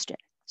in Williston.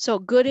 So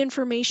good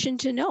information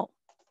to know.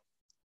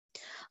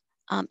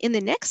 In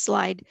the next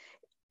slide,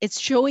 it's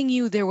showing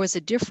you there was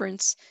a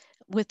difference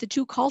with the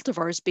two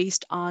cultivars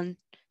based on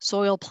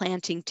soil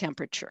planting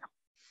temperature.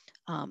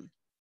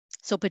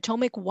 So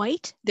Potomac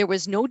White, there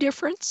was no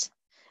difference.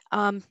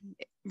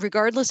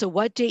 Regardless of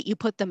what date you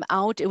put them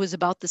out, it was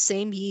about the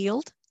same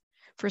yield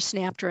for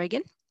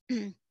Snapdragon.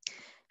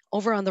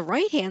 Over on the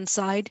right-hand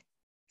side,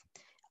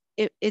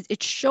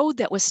 it showed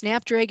that with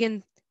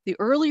Snapdragon, the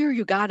earlier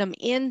you got them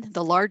in,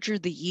 the larger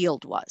the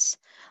yield was.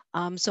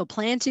 So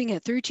planting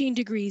at 13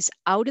 degrees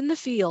out in the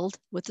field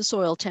with the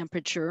soil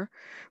temperature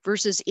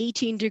versus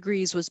 18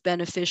 degrees was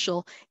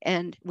beneficial,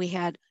 and we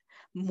had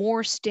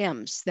more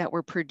stems that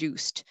were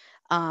produced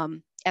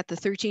at the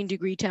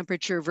 13-degree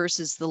temperature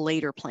versus the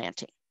later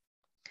planting.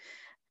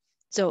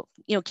 So,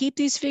 keep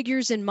these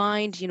figures in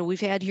mind.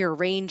 We've had here a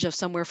range of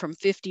somewhere from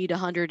 50 to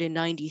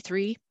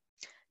 193.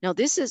 Now,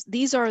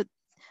 these are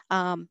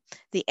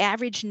the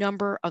average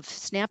number of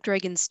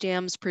Snapdragon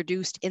stems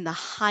produced in the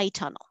high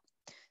tunnel.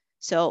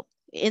 So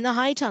in the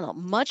high tunnel,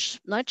 much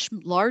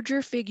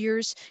larger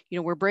figures.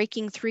 We're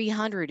breaking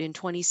 300 in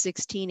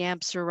 2016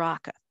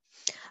 Absaraka.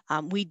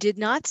 We did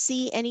not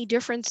see any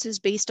differences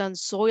based on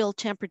soil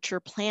temperature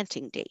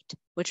planting date,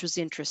 which was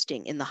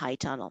interesting in the high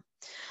tunnel.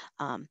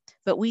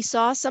 But we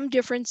saw some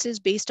differences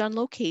based on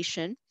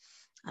location.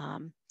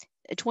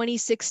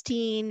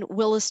 2016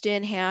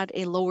 Williston had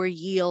a lower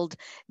yield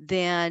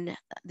than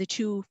the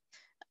two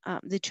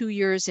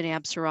years in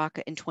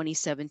Absaraka in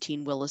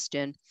 2017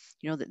 Williston.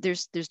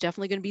 There's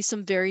definitely going to be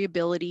some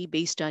variability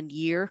based on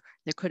year.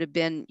 There could have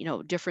been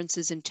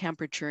differences in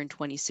temperature in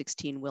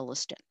 2016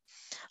 Williston.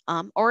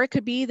 Or it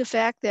could be the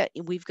fact that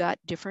we've got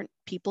different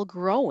people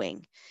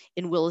growing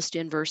in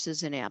Williston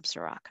versus in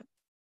Absaraka.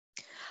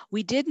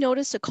 We did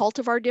notice a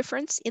cultivar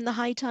difference in the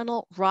high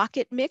tunnel.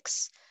 Rocket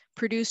Mix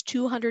produced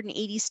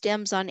 280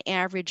 stems on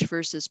average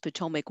versus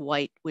Potomac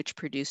White, which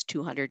produced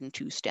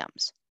 202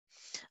 stems.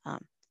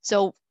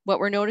 So what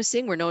we're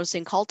noticing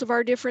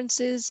cultivar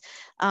differences,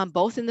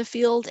 both in the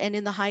field and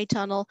in the high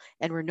tunnel,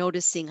 and we're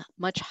noticing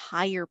much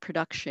higher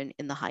production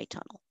in the high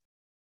tunnel.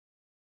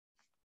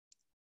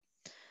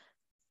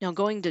 Now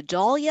going to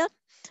dahlia.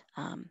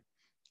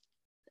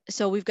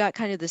 So we've got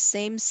kind of the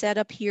same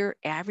setup here,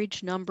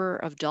 average number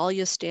of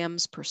dahlia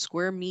stems per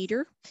square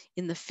meter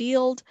in the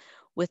field.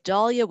 With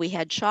dahlia, we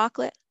had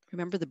chocolate,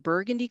 remember the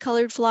burgundy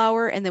colored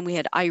flower, and then we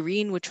had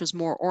Irene, which was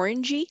more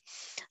orangey.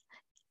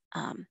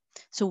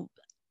 So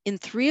in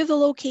 3 of the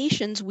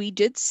locations, we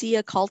did see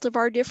a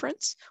cultivar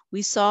difference.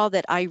 We saw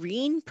that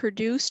Irene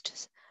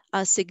produced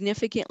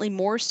significantly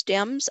more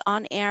stems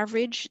on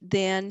average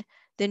than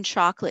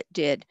chocolate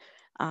did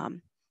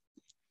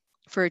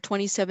for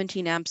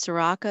 2017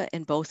 Absaraka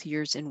and both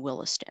years in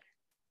Williston.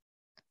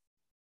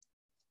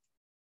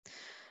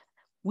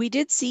 We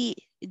did see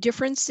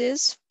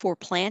differences for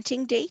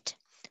planting date,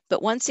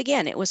 but once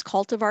again, it was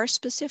cultivar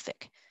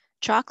specific.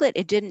 Chocolate,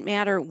 it didn't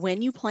matter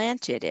when you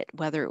planted it,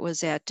 whether it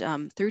was at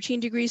 13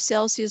 degrees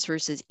Celsius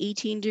versus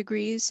 18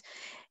 degrees.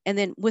 And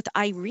then with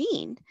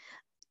Irene,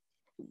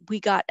 we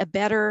got a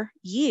better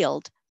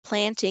yield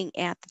planting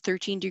at the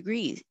 13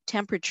 degree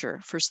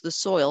temperature for the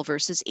soil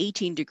versus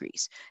 18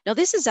 degrees. Now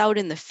this is out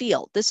in the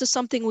field. This is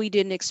something we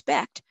didn't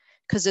expect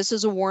because this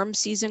is a warm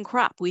season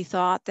crop. We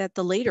thought that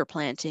the later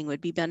planting would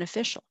be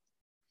beneficial.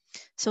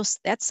 So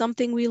that's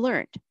something we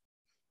learned.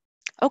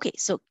 Okay,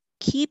 so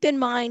keep in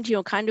mind,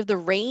 kind of the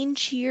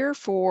range here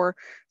for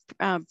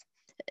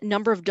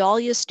number of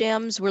dahlia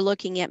stems. We're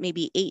looking at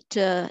maybe 8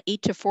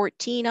 to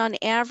 14 on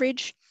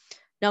average.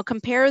 Now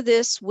compare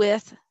this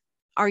with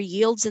our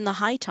yields in the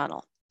high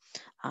tunnel.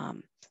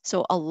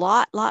 So a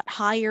lot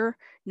higher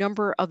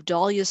number of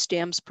dahlia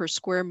stems per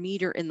square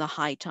meter in the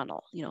high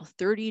tunnel,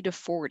 30 to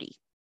 40.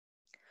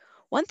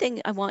 One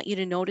thing I want you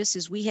to notice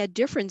is we had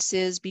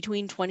differences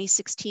between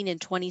 2016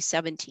 and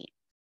 2017.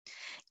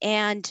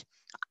 And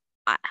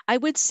I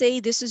would say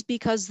this is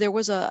because there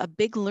was a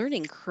big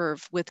learning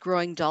curve with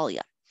growing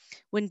dahlia.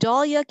 When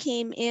dahlia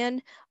came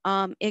in,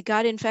 it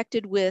got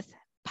infected with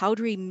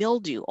powdery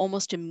mildew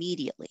almost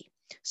immediately.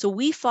 So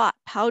we fought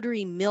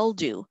powdery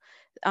mildew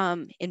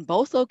in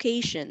both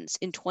locations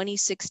in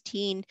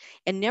 2016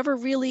 and never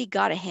really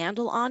got a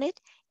handle on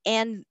it.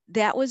 And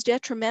that was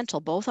detrimental,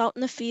 both out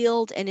in the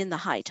field and in the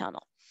high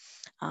tunnel.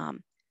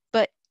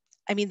 But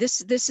I mean,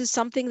 this is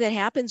something that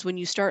happens when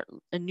you start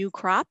a new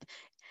crop.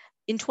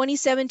 In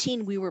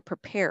 2017, we were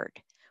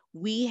prepared.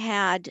 We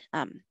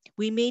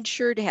made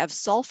sure to have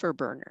sulfur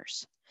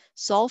burners.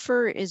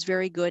 Sulfur is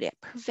very good at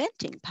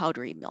preventing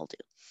powdery mildew.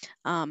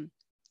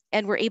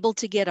 And we're able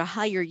to get a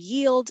higher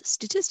yield,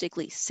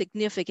 statistically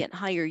significant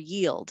higher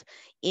yield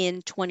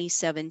in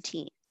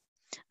 2017.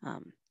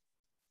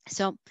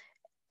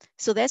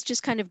 So that's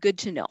just kind of good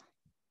to know.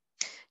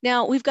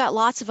 Now we've got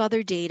lots of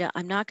other data.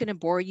 I'm not going to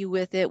bore you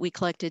with it. We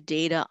collected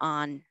data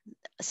on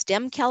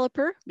stem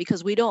caliper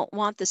because we don't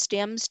want the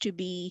stems to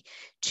be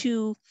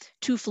too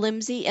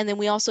flimsy. And then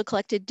we also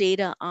collected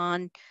data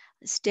on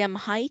stem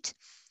height.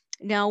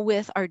 Now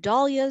with our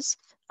dahlias,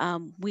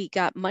 we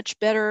got much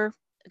better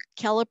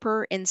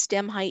caliper and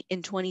stem height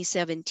in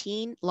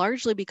 2017,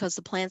 largely because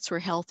the plants were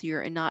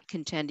healthier and not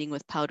contending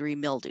with powdery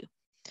mildew.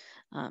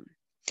 And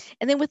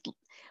then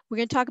We're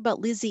going to talk about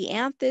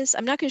Lisianthus.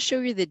 I'm not going to show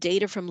you the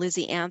data from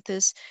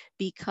Lisianthus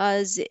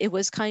because it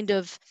was kind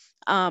of,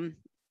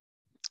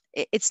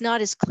 it's not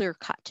as clear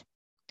cut.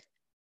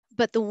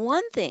 But the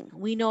one thing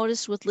we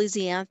noticed with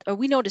Lisianthus, or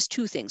we noticed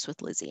two things with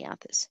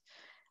Lisianthus.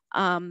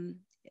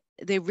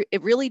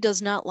 It really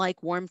does not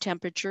like warm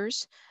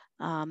temperatures.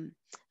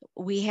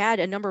 We had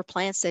a number of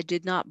plants that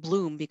did not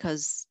bloom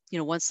because,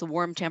 once the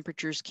warm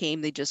temperatures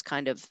came, they just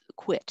kind of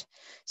quit.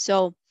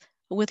 So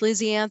with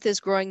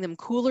Lisianthus, growing them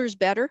cooler is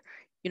better.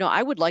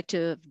 I would like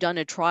to have done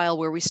a trial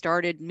where we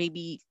started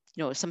maybe,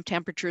 some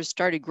temperatures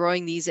started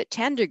growing these at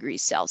 10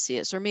 degrees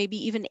Celsius or maybe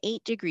even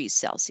 8 degrees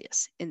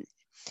Celsius and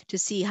to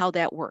see how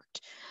that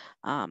worked.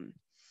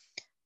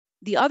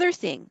 The other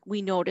thing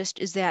we noticed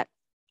is that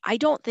I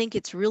don't think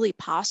it's really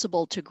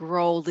possible to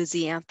grow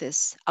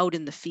Lisianthus out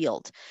in the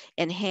field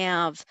and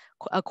have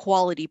a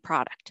quality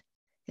product.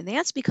 And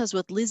that's because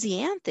with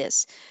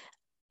Lisianthus,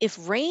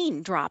 if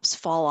raindrops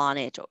fall on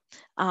it,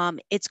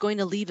 it's going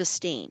to leave a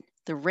stain.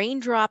 The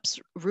raindrops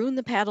ruin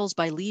the petals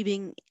by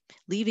leaving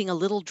a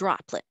little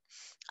droplet.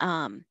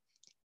 Now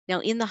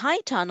in the high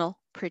tunnel,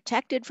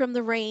 protected from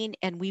the rain,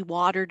 and we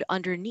watered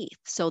underneath,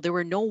 so there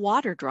were no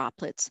water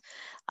droplets.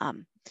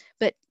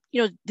 But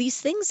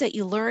these things that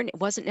you learn, it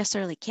wasn't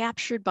necessarily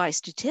captured by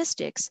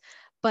statistics,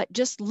 but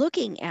just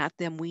looking at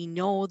them, we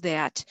know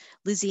that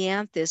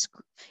Lisianthus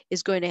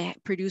is going to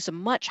produce a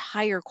much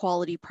higher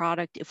quality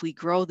product if we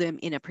grow them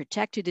in a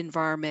protected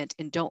environment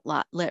and don't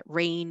let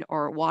rain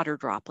or water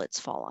droplets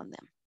fall on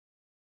them.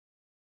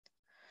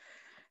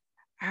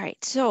 All right,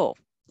 so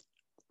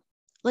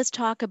let's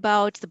talk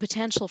about the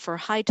potential for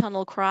high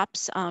tunnel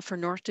crops for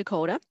North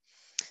Dakota.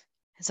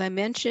 As I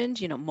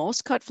mentioned,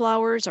 most cut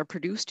flowers are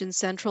produced in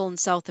Central and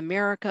South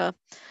America.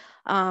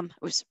 It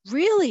was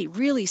really,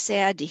 really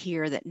sad to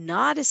hear that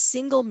not a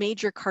single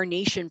major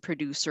carnation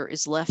producer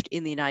is left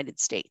in the United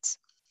States.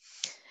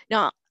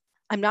 Now,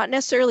 I'm not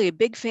necessarily a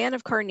big fan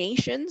of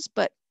carnations,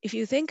 but if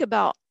you think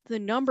about the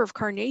number of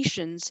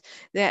carnations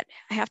that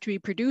have to be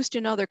produced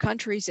in other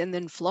countries and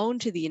then flown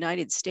to the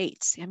United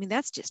States, I mean,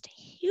 that's just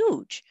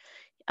huge.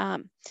 A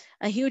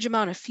huge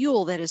amount of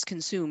fuel that is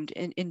consumed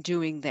in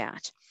doing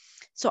that.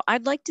 So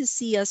I'd like to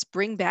see us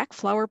bring back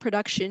flower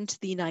production to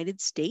the United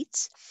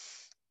States.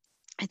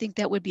 I think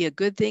that would be a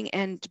good thing,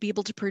 and to be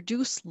able to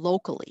produce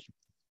locally.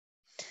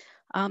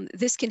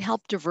 This can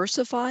help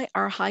diversify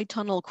our high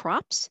tunnel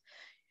crops.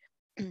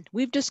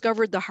 We've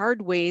discovered the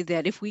hard way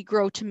that if we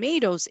grow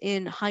tomatoes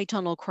in high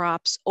tunnel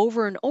crops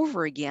over and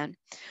over again,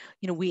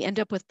 we end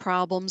up with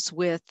problems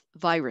with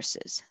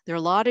viruses. There are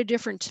a lot of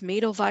different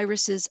tomato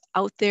viruses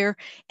out there,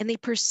 and they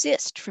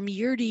persist from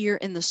year to year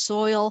in the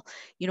soil,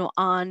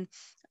 on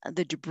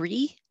the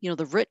debris,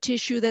 the root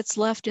tissue that's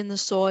left in the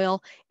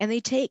soil, and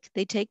they take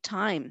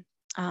time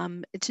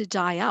to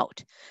die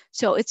out.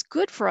 So it's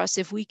good for us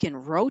if we can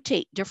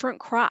rotate different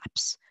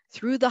crops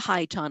through the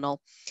high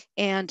tunnel,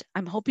 and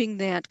I'm hoping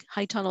that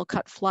high tunnel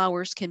cut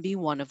flowers can be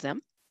one of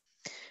them.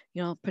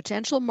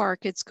 Potential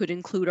markets could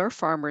include our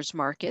farmers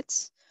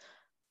markets.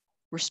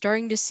 We're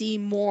starting to see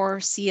more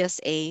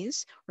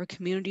CSAs, or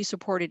community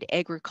supported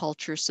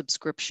agriculture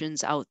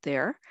subscriptions, out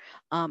there.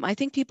 I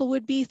think people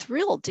would be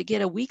thrilled to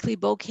get a weekly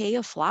bouquet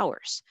of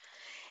flowers.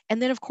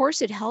 And then of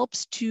course it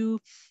helps to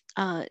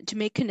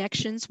make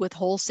connections with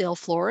wholesale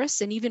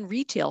florists and even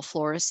retail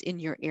florists in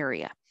your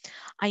area.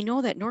 I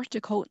know that North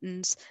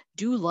Dakotans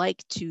do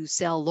like to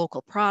sell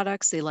local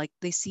products.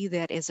 They see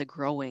that as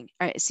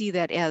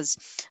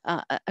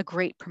a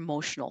great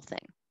promotional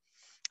thing.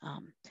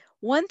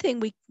 One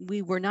thing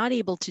we were not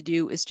able to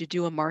do is to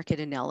do a market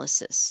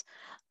analysis.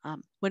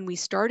 When we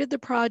started the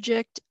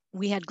project,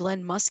 we had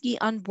Glenn Muskie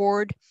on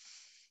board,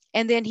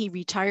 and then he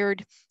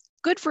retired.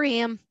 Good for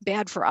him,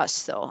 bad for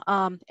us though.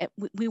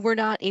 We were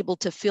not able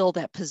to fill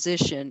that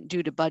position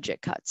due to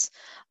budget cuts.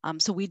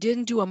 So we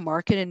didn't do a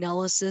market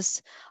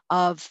analysis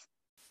of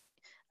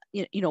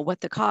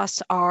what the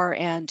costs are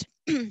and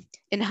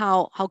and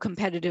how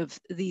competitive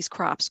these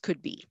crops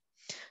could be.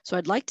 So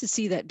I'd like to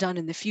see that done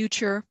in the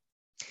future.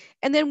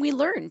 And then we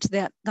learned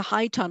that the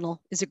high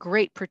tunnel is a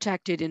great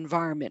protected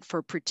environment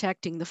for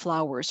protecting the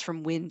flowers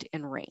from wind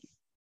and rain.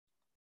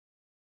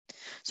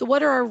 So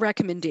what are our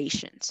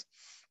recommendations?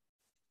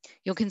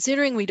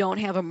 Considering we don't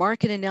have a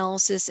market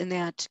analysis, and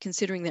that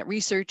considering that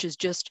research is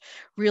just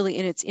really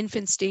in its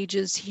infant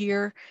stages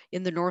here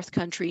in the North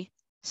Country,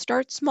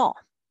 start small.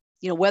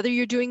 Whether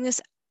you're doing this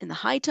in the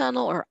high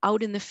tunnel or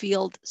out in the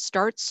field,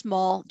 start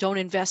small. Don't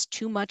invest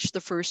too much the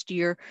first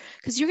year,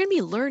 because you're going to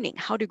be learning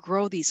how to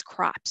grow these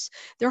crops.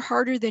 They're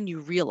harder than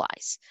you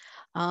realize.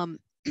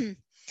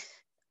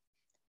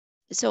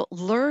 So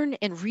learn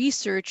and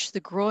research the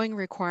growing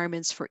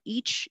requirements for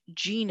each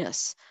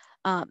genus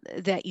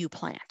that you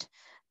plant.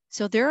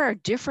 So there are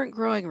different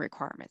growing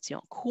requirements,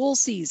 cool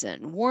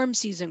season, warm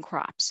season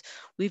crops.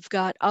 We've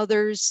got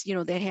others,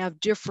 that have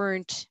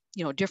different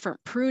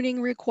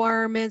pruning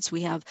requirements.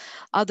 We have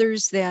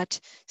others that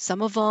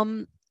some of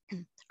them,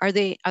 are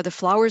the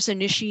flowers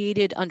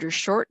initiated under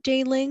short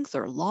day length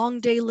or long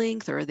day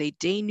length, or are they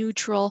day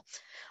neutral?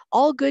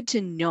 All good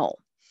to know.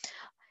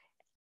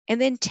 And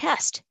then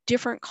test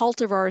different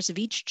cultivars of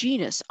each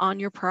genus on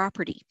your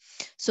property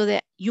so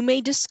that you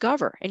may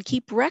discover and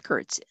keep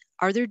records.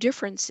 Are there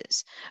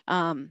differences?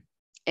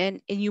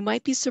 And you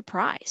might be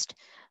surprised.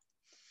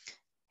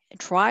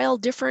 Trial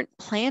different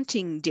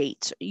planting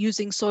dates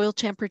using soil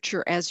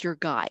temperature as your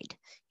guide.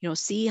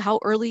 See how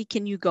early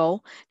can you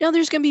go. Now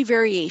there's going to be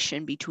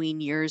variation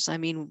between years. I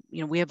mean,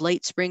 we have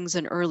late springs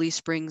and early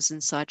springs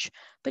and such,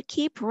 but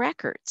keep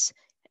records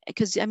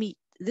because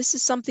this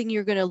is something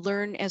you're going to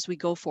learn as we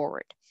go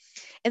forward.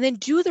 And then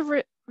do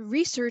the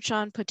research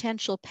on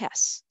potential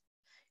pests,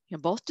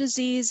 both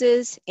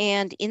diseases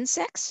and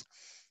insects.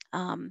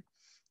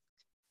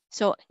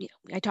 So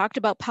I talked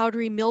about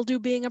powdery mildew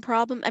being a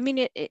problem. I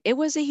mean, it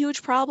was a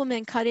huge problem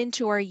and cut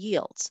into our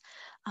yields.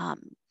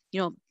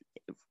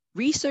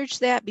 Research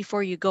that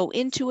before you go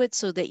into it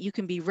so that you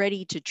can be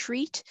ready to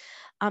treat.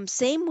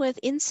 Same with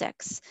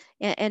insects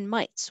and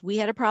mites. We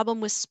had a problem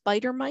with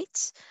spider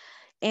mites,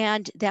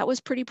 and that was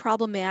pretty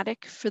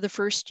problematic for the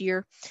first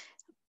year.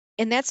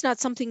 And that's not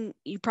something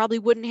you probably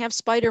wouldn't have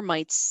spider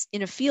mites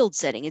in a field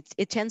setting.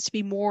 It tends to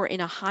be more in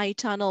a high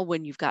tunnel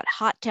when you've got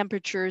hot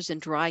temperatures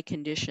and dry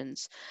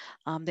conditions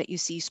that you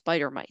see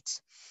spider mites.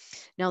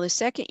 Now, the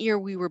second year,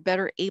 we were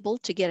better able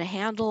to get a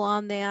handle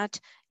on that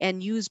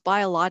and use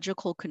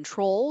biological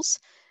controls.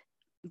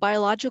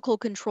 Biological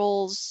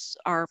controls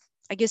are,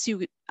 I guess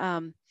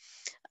I'm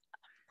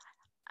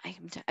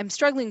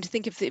struggling to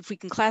think if we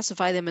can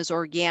classify them as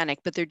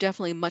organic, but they're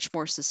definitely much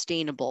more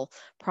sustainable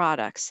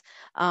products.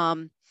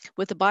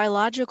 With the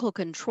biological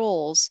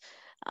controls,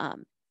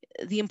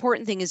 the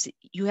important thing is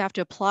you have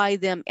to apply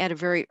them at a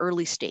very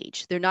early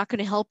stage. They're not going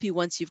to help you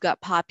once you've got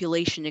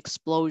population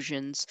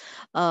explosions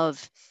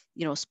of,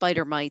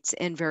 spider mites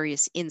and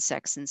various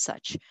insects and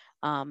such.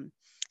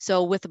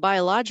 So with the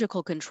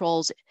biological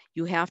controls,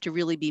 you have to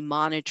really be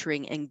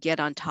monitoring and get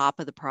on top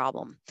of the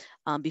problem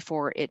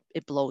before it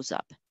blows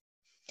up.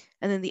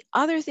 And then the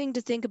other thing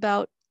to think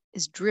about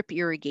is drip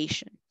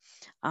irrigation.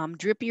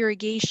 Drip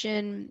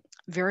irrigation,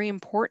 very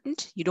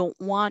important. You don't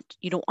want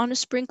a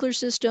sprinkler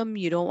system.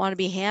 You don't want to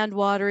be hand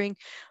watering.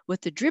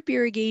 With the drip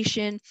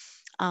irrigation,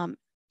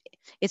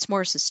 it's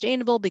more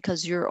sustainable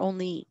because you're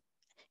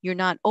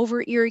not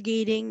over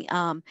irrigating,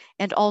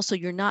 and also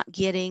you're not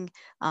getting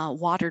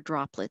water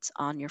droplets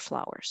on your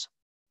flowers.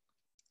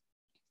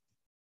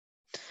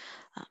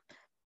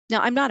 Now,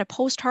 I'm not a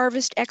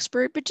post-harvest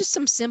expert, but just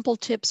some simple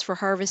tips for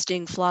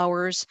harvesting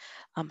flowers.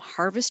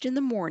 Harvest in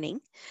the morning.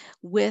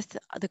 With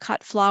the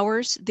cut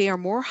flowers, they are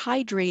more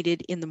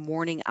hydrated in the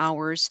morning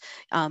hours,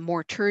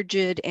 more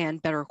turgid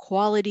and better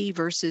quality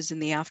versus in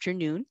the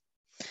afternoon.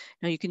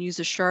 Now, you can use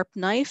a sharp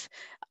knife.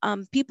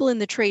 People in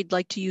the trade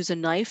like to use a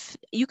knife.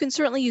 You can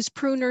certainly use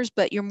pruners,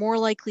 but you're more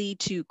likely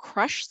to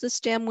crush the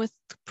stem with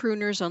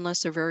pruners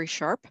unless they're very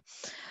sharp.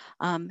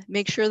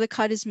 Make sure the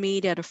cut is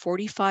made at a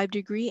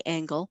 45-degree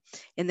angle,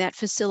 and that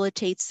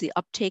facilitates the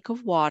uptake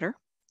of water.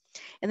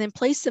 And then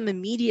place them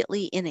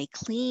immediately in a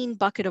clean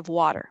bucket of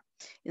water.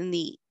 And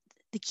the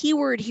key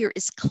word here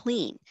is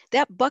clean.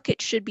 That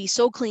bucket should be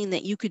so clean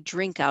that you could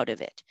drink out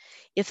of it.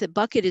 If the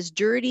bucket is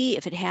dirty,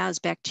 if it has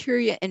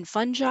bacteria and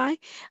fungi,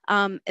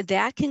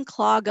 that can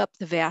clog up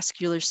the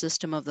vascular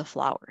system of the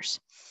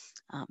flowers.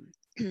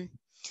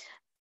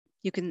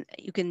 You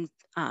can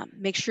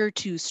make sure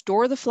to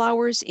store the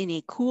flowers in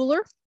a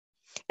cooler,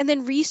 and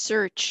then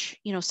research,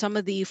 some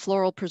of the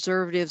floral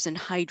preservatives and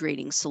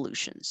hydrating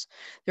solutions.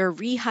 There are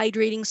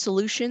rehydrating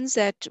solutions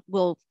that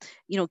will,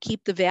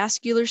 keep the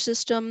vascular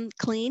system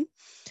clean.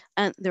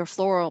 And there are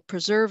floral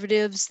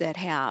preservatives that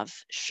have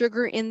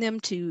sugar in them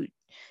to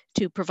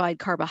provide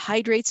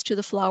carbohydrates to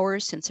the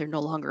flowers since they're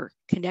no longer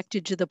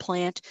connected to the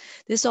plant.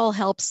 This all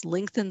helps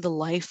lengthen the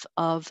life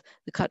of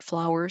the cut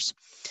flowers.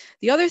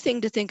 The other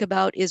thing to think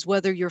about is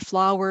whether your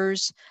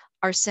flowers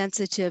are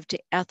sensitive to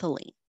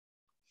ethylene.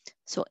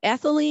 So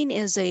ethylene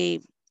is a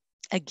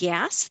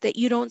gas that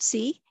you don't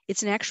see.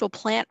 It's an actual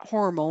plant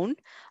hormone.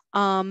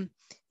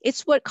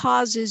 It's what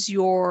causes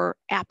your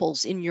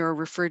apples in your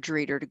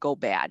refrigerator to go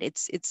bad.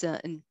 It's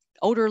an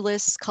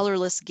odorless,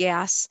 colorless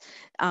gas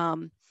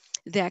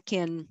that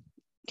can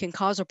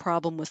cause a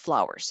problem with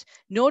flowers.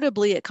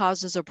 Notably, it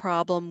causes a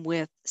problem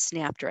with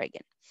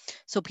snapdragon.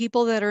 So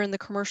people that are in the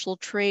commercial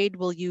trade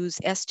will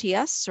use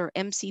STS or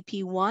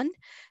MCP1.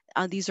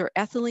 These are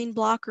ethylene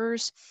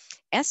blockers.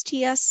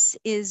 STS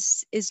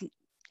is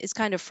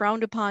kind of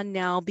frowned upon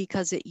now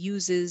because it's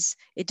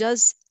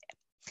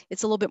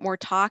a little bit more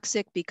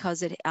toxic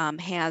because it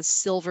has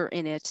silver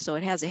in it, so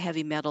it has a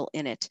heavy metal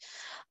in it.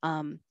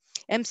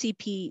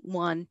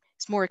 MCP1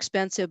 is more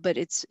expensive, but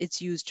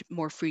it's used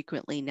more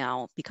frequently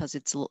now because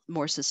it's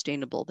more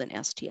sustainable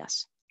than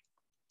STS.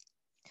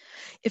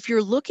 If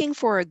you're looking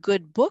for a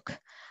good book,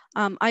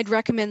 I'd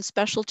recommend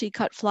Specialty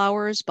Cut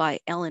Flowers by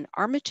Ellen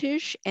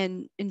Armitage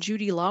and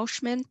Judy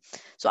Lauschman.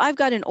 So I've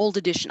got an old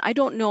edition. I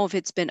don't know if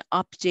it's been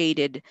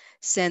updated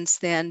since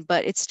then,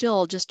 but it's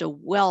still just a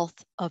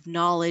wealth of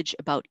knowledge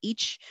about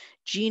each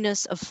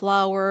genus of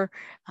flower,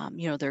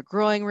 their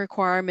growing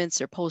requirements,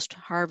 their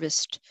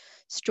post-harvest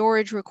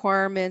storage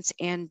requirements,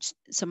 and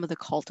some of the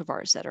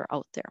cultivars that are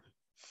out there.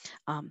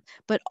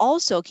 But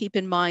also keep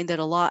in mind that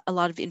a lot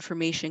of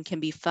information can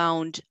be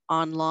found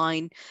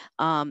online,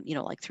 you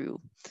know, like through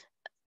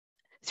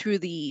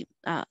the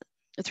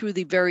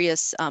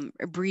various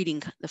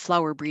the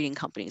flower breeding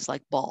companies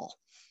like Ball.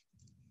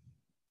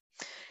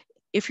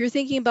 If you're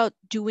thinking about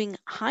doing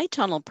high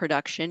tunnel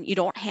production, you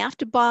don't have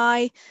to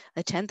buy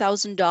a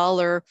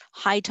 $10,000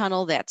 high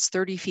tunnel that's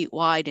 30 feet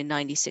wide and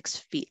 96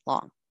 feet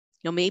long.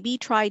 You know, maybe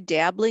try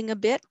dabbling a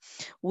bit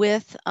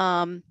with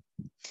a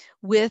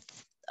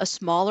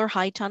smaller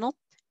high tunnel.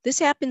 This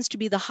happens to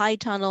be the high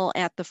tunnel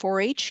at the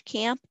 4-H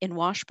camp in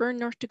Washburn,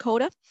 North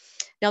Dakota.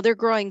 Now they're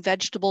growing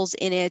vegetables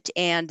in it,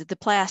 and the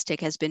plastic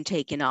has been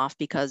taken off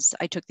because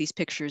I took these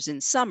pictures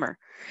in summer.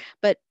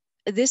 But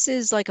this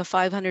is like a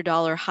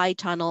 $500 high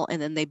tunnel,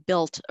 and then they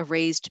built a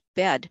raised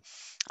bed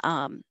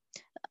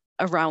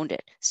around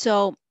it.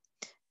 So,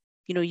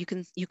 you know, you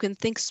can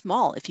think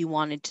small if you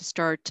wanted to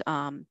start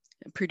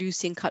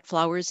producing cut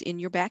flowers in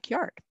your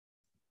backyard.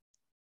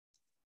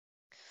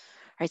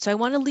 All right, so I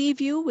want to leave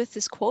you with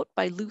this quote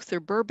by Luther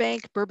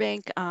Burbank.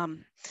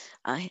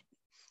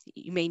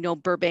 You may know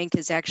Burbank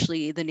is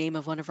actually the name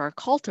of one of our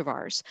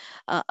cultivars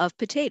of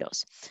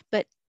potatoes.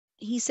 But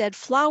he said,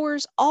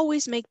 "Flowers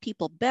always make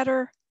people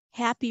better,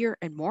 happier,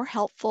 and more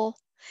helpful.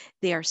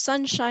 They are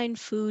sunshine,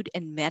 food,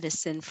 and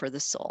medicine for the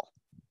soul."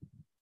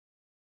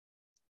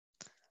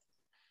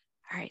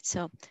 All right,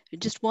 so I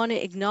just want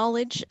to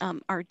acknowledge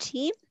our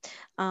team,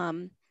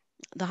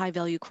 the High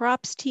Value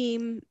Crops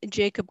team,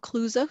 Jacob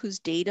Kluza, whose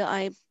data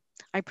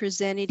I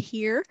presented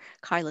here,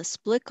 Kyla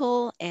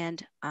Splickle,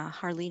 and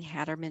Harlene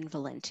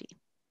Hatterman-Valenti.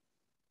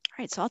 All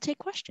right, so I'll take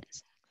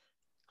questions.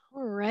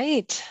 All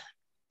right.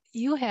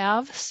 You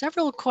have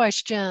several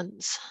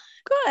questions.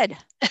 Good.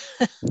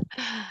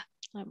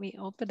 Let me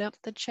open up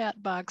the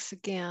chat box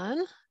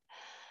again.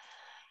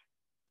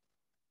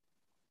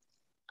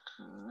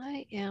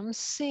 I am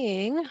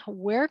seeing,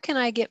 where can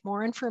I get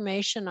more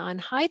information on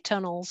high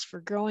tunnels for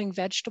growing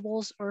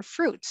vegetables or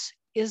fruits?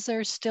 Is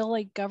there still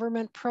a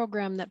government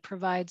program that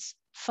provides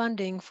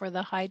funding for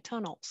the high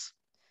tunnels?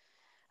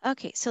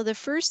 Okay, so the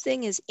first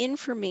thing is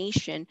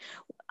information.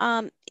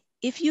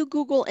 If you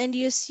Google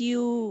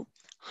NDSU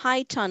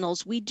high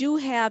tunnels, we do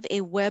have a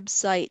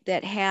website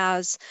that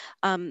has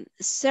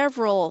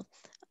several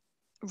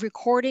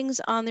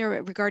recordings on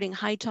there regarding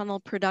high tunnel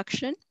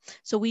production.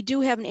 So we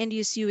do have an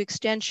NDSU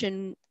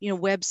extension,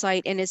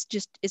 website, and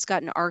it's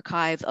got an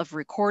archive of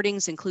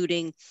recordings,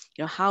 including,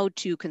 how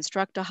to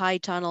construct a high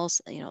tunnels,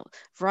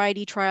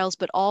 variety trials,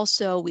 but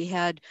also we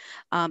had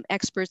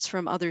experts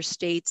from other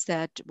states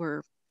that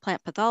were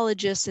plant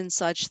pathologists and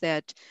such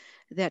that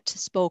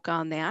spoke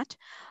on that.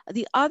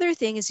 The other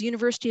thing is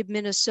University of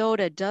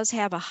Minnesota does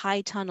have a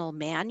high tunnel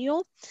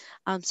manual.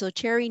 So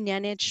Terry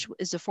Nenich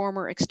is a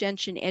former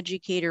extension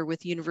educator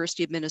with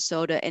University of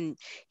Minnesota, and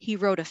he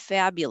wrote a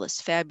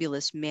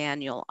fabulous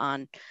manual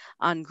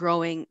on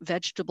growing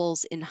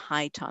vegetables in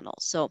high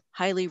tunnels. So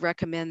highly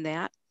recommend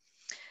that.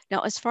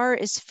 Now, as far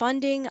as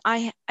funding,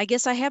 I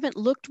guess I haven't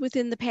looked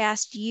within the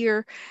past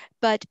year,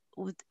 but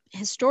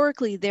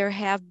historically there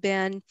have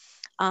been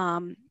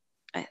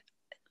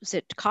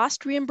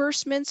cost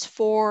reimbursements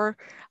for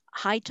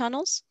high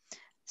tunnels.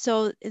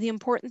 So the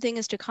important thing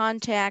is to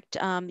contact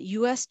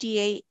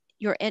USDA,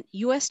 your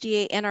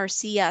USDA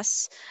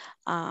NRCS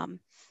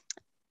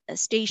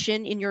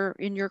station in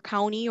your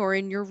county or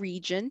in your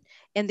region,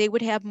 and they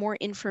would have more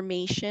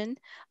information.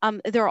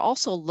 There are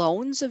also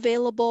loans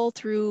available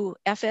through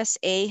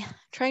FSA. I'm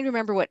trying to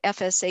remember what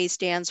FSA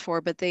stands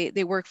for, but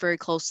they work very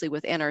closely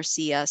with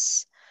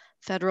NRCS.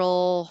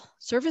 Federal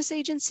Service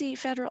Agency,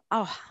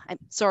 I'm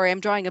sorry,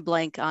 I'm drawing a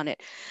blank on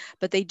it,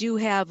 but they do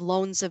have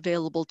loans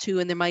available too,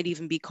 and there might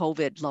even be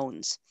COVID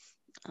loans.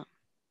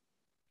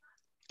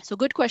 So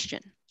good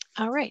question.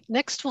 All right,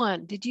 next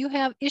one. Did you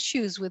have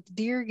issues with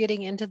deer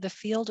getting into the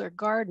field or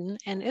garden?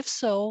 And if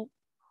so,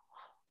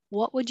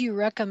 what would you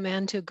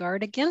recommend to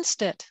guard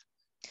against it?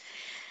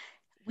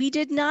 We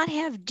did not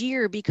have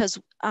deer because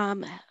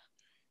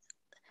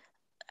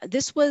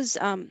this was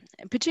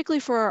particularly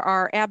for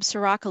our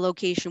Absaraka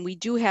location. We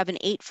do have an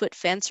 8-foot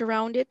fence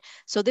around it.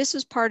 So this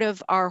is part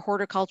of our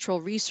horticultural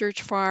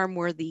research farm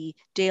where the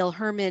Dale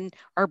Herman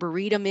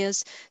Arboretum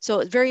is. So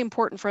it's very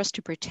important for us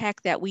to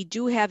protect that. We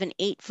do have an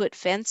 8-foot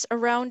fence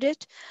around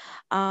it.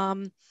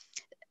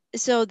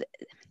 So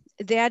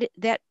that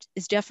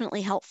is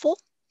definitely helpful.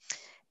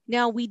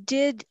 Now we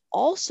did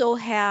also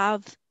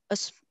have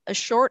a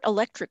short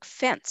electric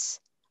fence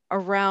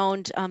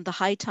around the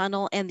high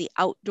tunnel and the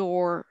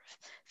outdoor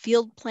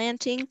field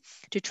planting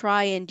to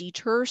try and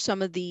deter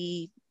some of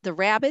the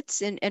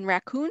rabbits and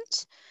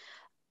raccoons.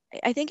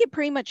 I think it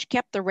pretty much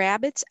kept the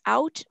rabbits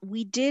out.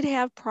 We did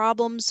have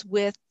problems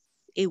with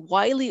a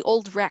wily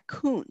old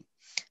raccoon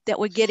that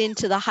would get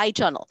into the high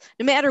tunnel.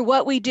 No matter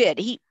what we did,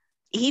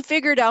 he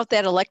figured out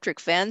that electric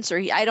fence, or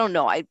I don't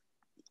know.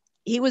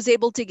 He was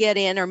able to get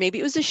in, or maybe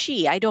it was a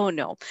she, I don't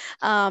know.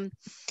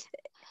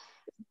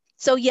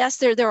 So yes,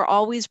 there are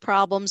always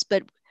problems,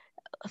 but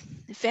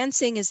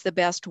fencing is the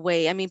best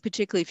way. I mean,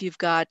 particularly if you've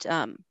got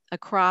a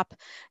crop,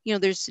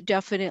 there's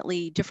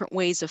definitely different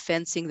ways of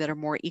fencing that are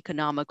more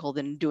economical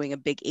than doing a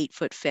big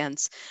 8-foot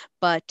fence.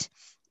 But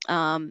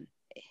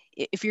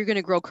if you're going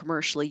to grow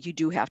commercially, you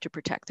do have to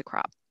protect the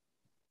crop.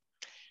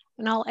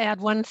 And I'll add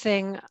one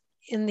thing.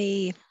 In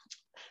the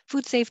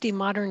Food Safety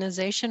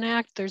Modernization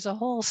Act, there's a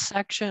whole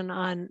section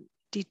on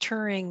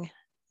deterring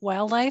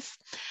wildlife.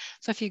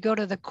 So if you go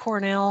to the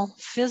Cornell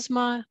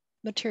FSMA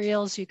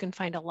materials, you can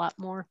find a lot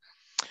more.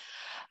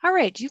 All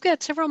right, you've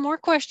got several more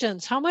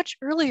questions. How much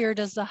earlier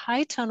does the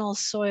high tunnel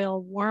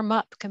soil warm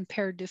up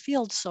compared to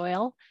field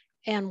soil?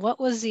 And what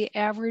was the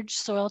average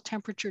soil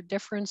temperature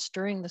difference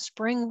during the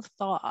spring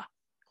thaw?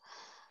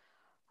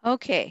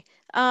 Okay,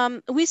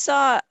 we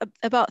saw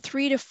about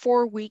 3 to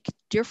 4 week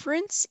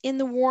difference in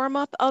the warm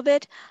up of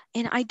it.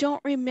 And I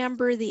don't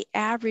remember the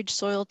average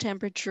soil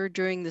temperature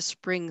during the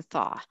spring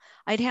thaw.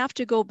 I'd have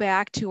to go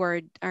back to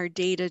our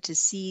data to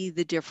see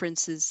the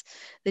difference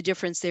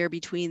there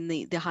between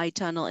the high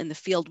tunnel and the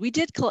field. We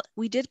did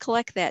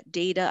collect that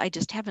data. I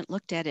just haven't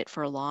looked at it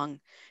for a long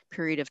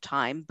period of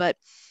time. But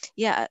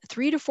yeah,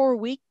 3 to 4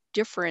 week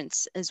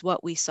difference is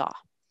what we saw.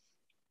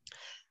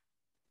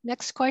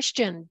 Next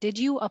question, did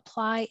you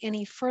apply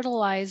any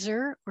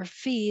fertilizer or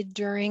feed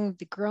during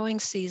the growing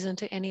season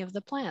to any of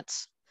the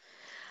plants?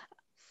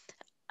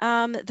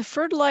 The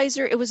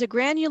fertilizer, it was a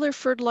granular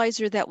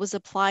fertilizer that was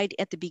applied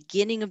at the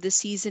beginning of the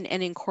season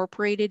and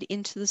incorporated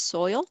into the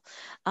soil.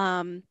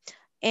 And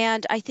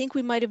I think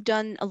we might have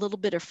done a little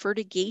bit of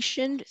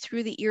fertigation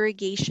through the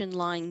irrigation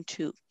line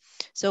too.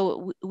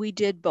 So we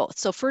did both.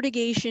 So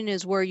fertigation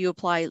is where you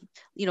apply,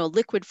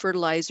 liquid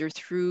fertilizer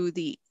through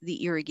the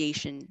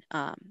irrigation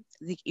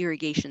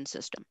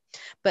system.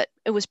 But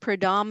it was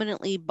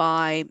predominantly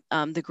by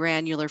the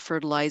granular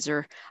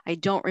fertilizer. I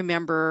don't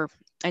remember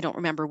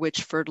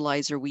which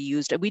fertilizer we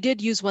used. We did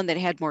use one that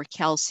had more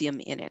calcium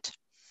in it.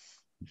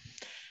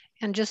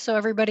 And just so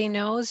everybody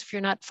knows, if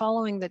you're not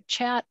following the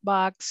chat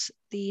box,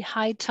 the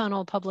High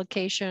Tunnel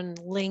publication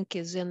link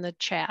is in the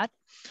chat.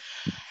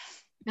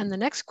 And the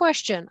next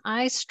question,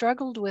 I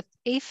struggled with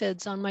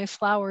aphids on my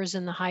flowers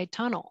in the high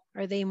tunnel.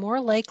 Are they more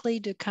likely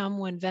to come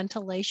when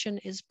ventilation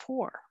is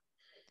poor?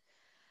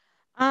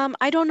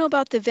 I don't know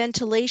about the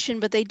ventilation,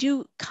 but they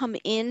do come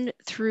in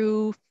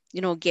through,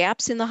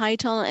 gaps in the high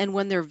tunnel. And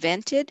when they're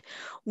vented,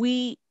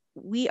 we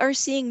are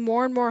seeing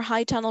more and more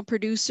high tunnel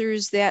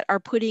producers that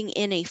are putting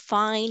in a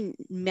fine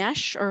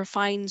mesh or a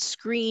fine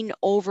screen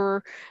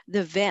over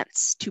the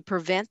vents to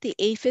prevent the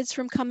aphids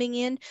from coming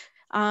in.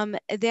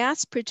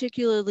 That's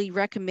particularly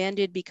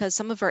recommended because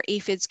some of our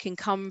aphids can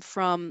come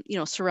from,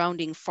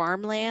 surrounding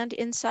farmland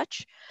and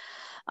such.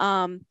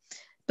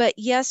 But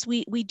yes,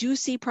 we do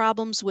see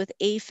problems with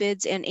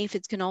aphids, and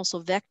aphids can also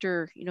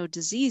vector,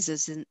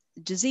 diseases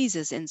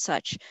and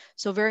such.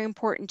 So very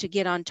important to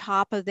get on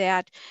top of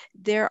that.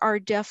 There are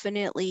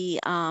definitely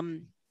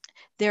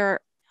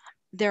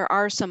there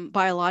are some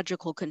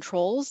biological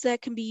controls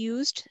that can be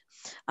used.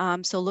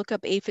 So look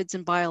up aphids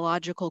and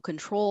biological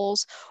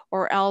controls,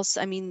 or else,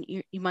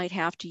 you might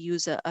have to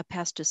use a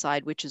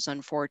pesticide, which is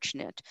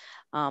unfortunate.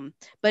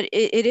 But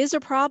it is a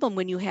problem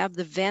when you have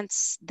the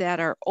vents that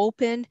are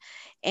open,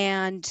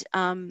 and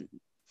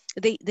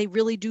they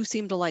really do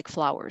seem to like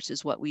flowers,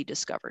 is what we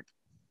discovered.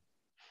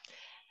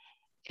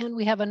 And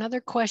we have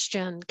another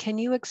question. Can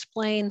you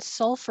explain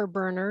sulfur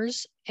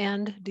burners,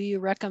 and do you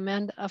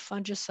recommend a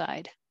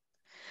fungicide?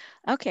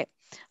 Okay,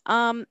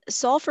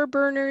 sulfur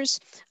burners.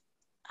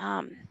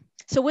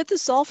 So with the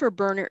sulfur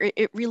burner,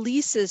 it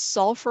releases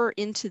sulfur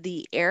into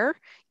the air.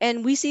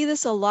 And we see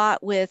this a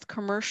lot with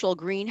commercial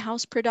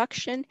greenhouse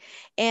production.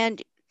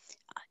 And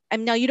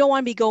now you don't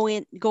want to be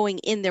going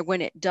in there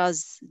when it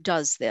does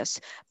this,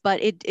 but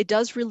it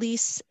does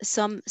release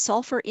some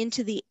sulfur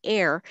into the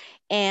air,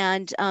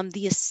 and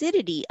the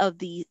acidity of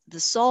the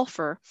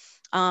sulfur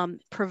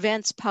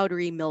prevents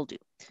powdery mildew.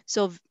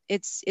 So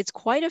it's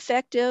quite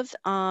effective,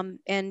 and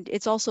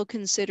it's also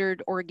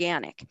considered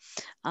organic.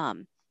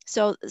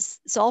 So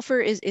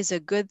sulfur is a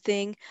good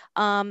thing.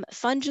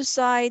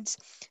 Fungicides,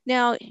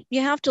 now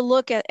you have to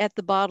look at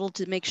the bottle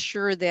to make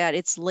sure that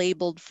it's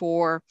labeled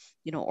for,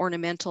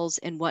 ornamentals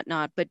and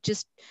whatnot, but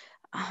just,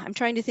 I'm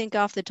trying to think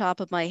off the top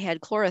of my head.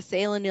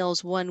 Chlorothalonil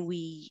is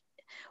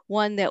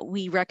one that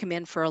we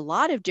recommend for a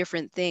lot of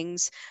different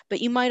things,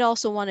 but you might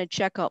also want to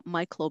check out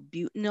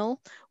myclobutanil,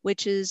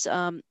 which is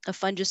a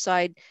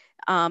fungicide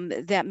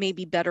that may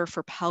be better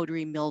for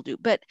powdery mildew.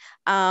 But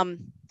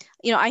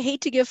I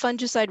hate to give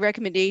fungicide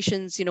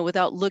recommendations,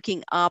 without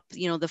looking up, the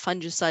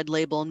fungicide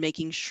label and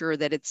making sure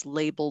that it's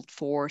labeled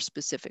for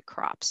specific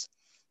crops.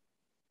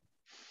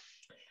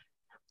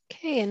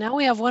 Okay, and now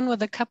we have one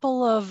with a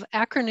couple of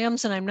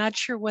acronyms, and I'm not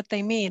sure what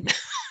they mean.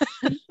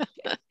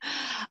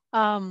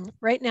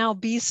 Right now,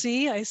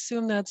 BC, I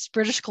assume that's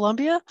British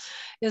Columbia,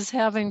 is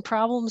having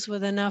problems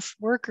with enough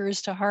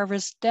workers to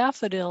harvest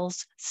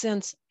daffodils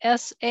since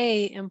SA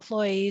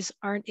employees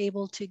aren't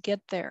able to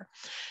get there.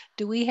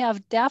 Do we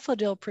have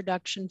daffodil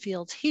production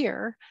fields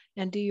here?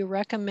 And do you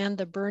recommend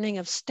the burning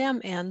of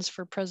stem ends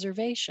for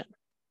preservation?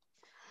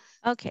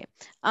 Okay,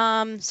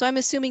 so I'm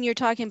assuming you're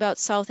talking about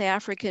South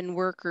African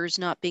workers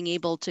not being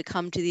able to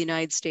come to the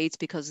United States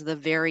because of the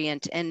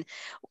variant. And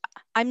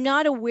I'm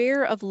not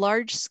aware of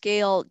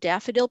large-scale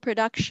daffodil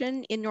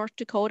production in North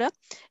Dakota.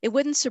 It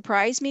wouldn't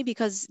surprise me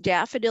because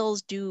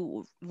daffodils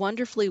do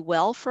wonderfully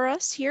well for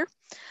us here.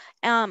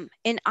 And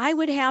I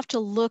would have to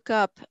look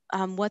up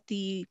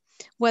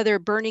whether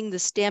burning the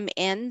stem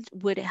end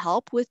would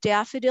help with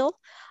daffodil.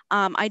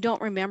 I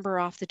don't remember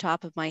off the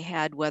top of my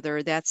head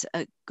whether that's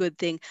a good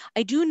thing.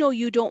 I do know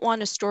you don't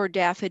want to store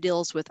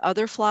daffodils with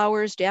other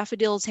flowers.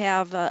 Daffodils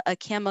have a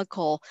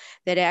chemical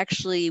that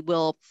actually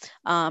will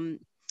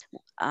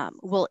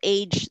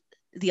age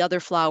the other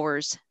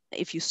flowers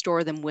if you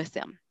store them with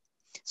them.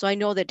 So I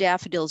know that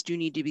daffodils do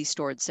need to be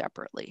stored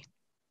separately.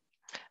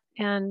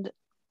 And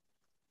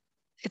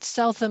it's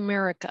South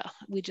America.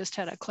 We just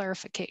had a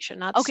clarification,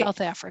 not Okay.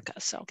 South Africa.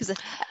 So because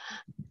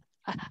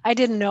I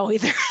didn't know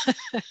either.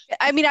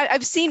 I mean,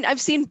 I've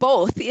seen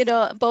both,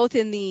 both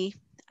in the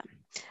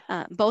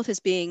both as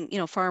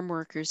being, farm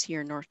workers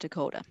here in North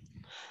Dakota.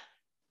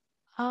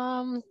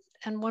 And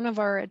one of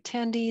our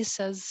attendees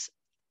says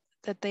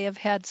that they have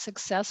had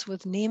success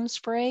with neem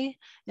spray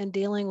and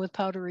dealing with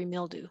powdery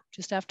mildew.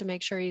 Just have to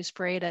make sure you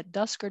spray it at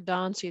dusk or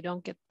dawn so you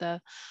don't get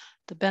the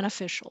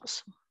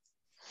beneficials.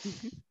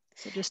 Mm-hmm.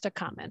 So just a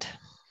comment.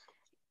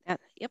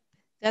 Yep,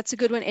 that's a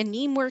good one. And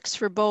neem works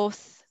for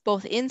both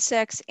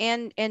insects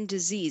and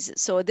disease.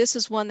 So this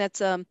is one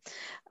that's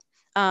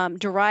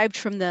derived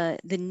from the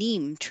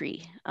neem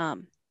tree,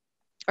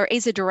 or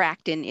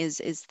azadirachtin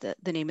is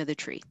the name of the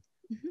tree.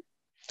 Mm-hmm.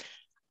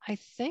 I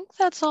think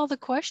that's all the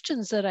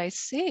questions that I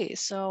see.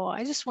 So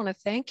I just want to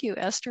thank you,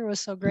 Esther. It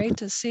was so great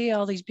to see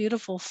all these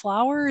beautiful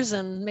flowers,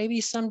 and maybe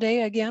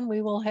someday again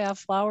we will have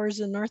flowers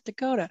in North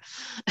Dakota.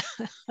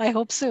 I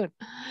hope soon.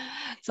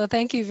 So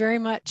thank you very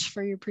much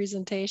for your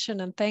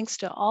presentation, and thanks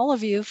to all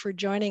of you for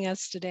joining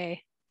us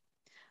today.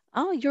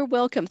 Oh, you're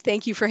welcome.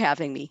 Thank you for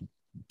having me.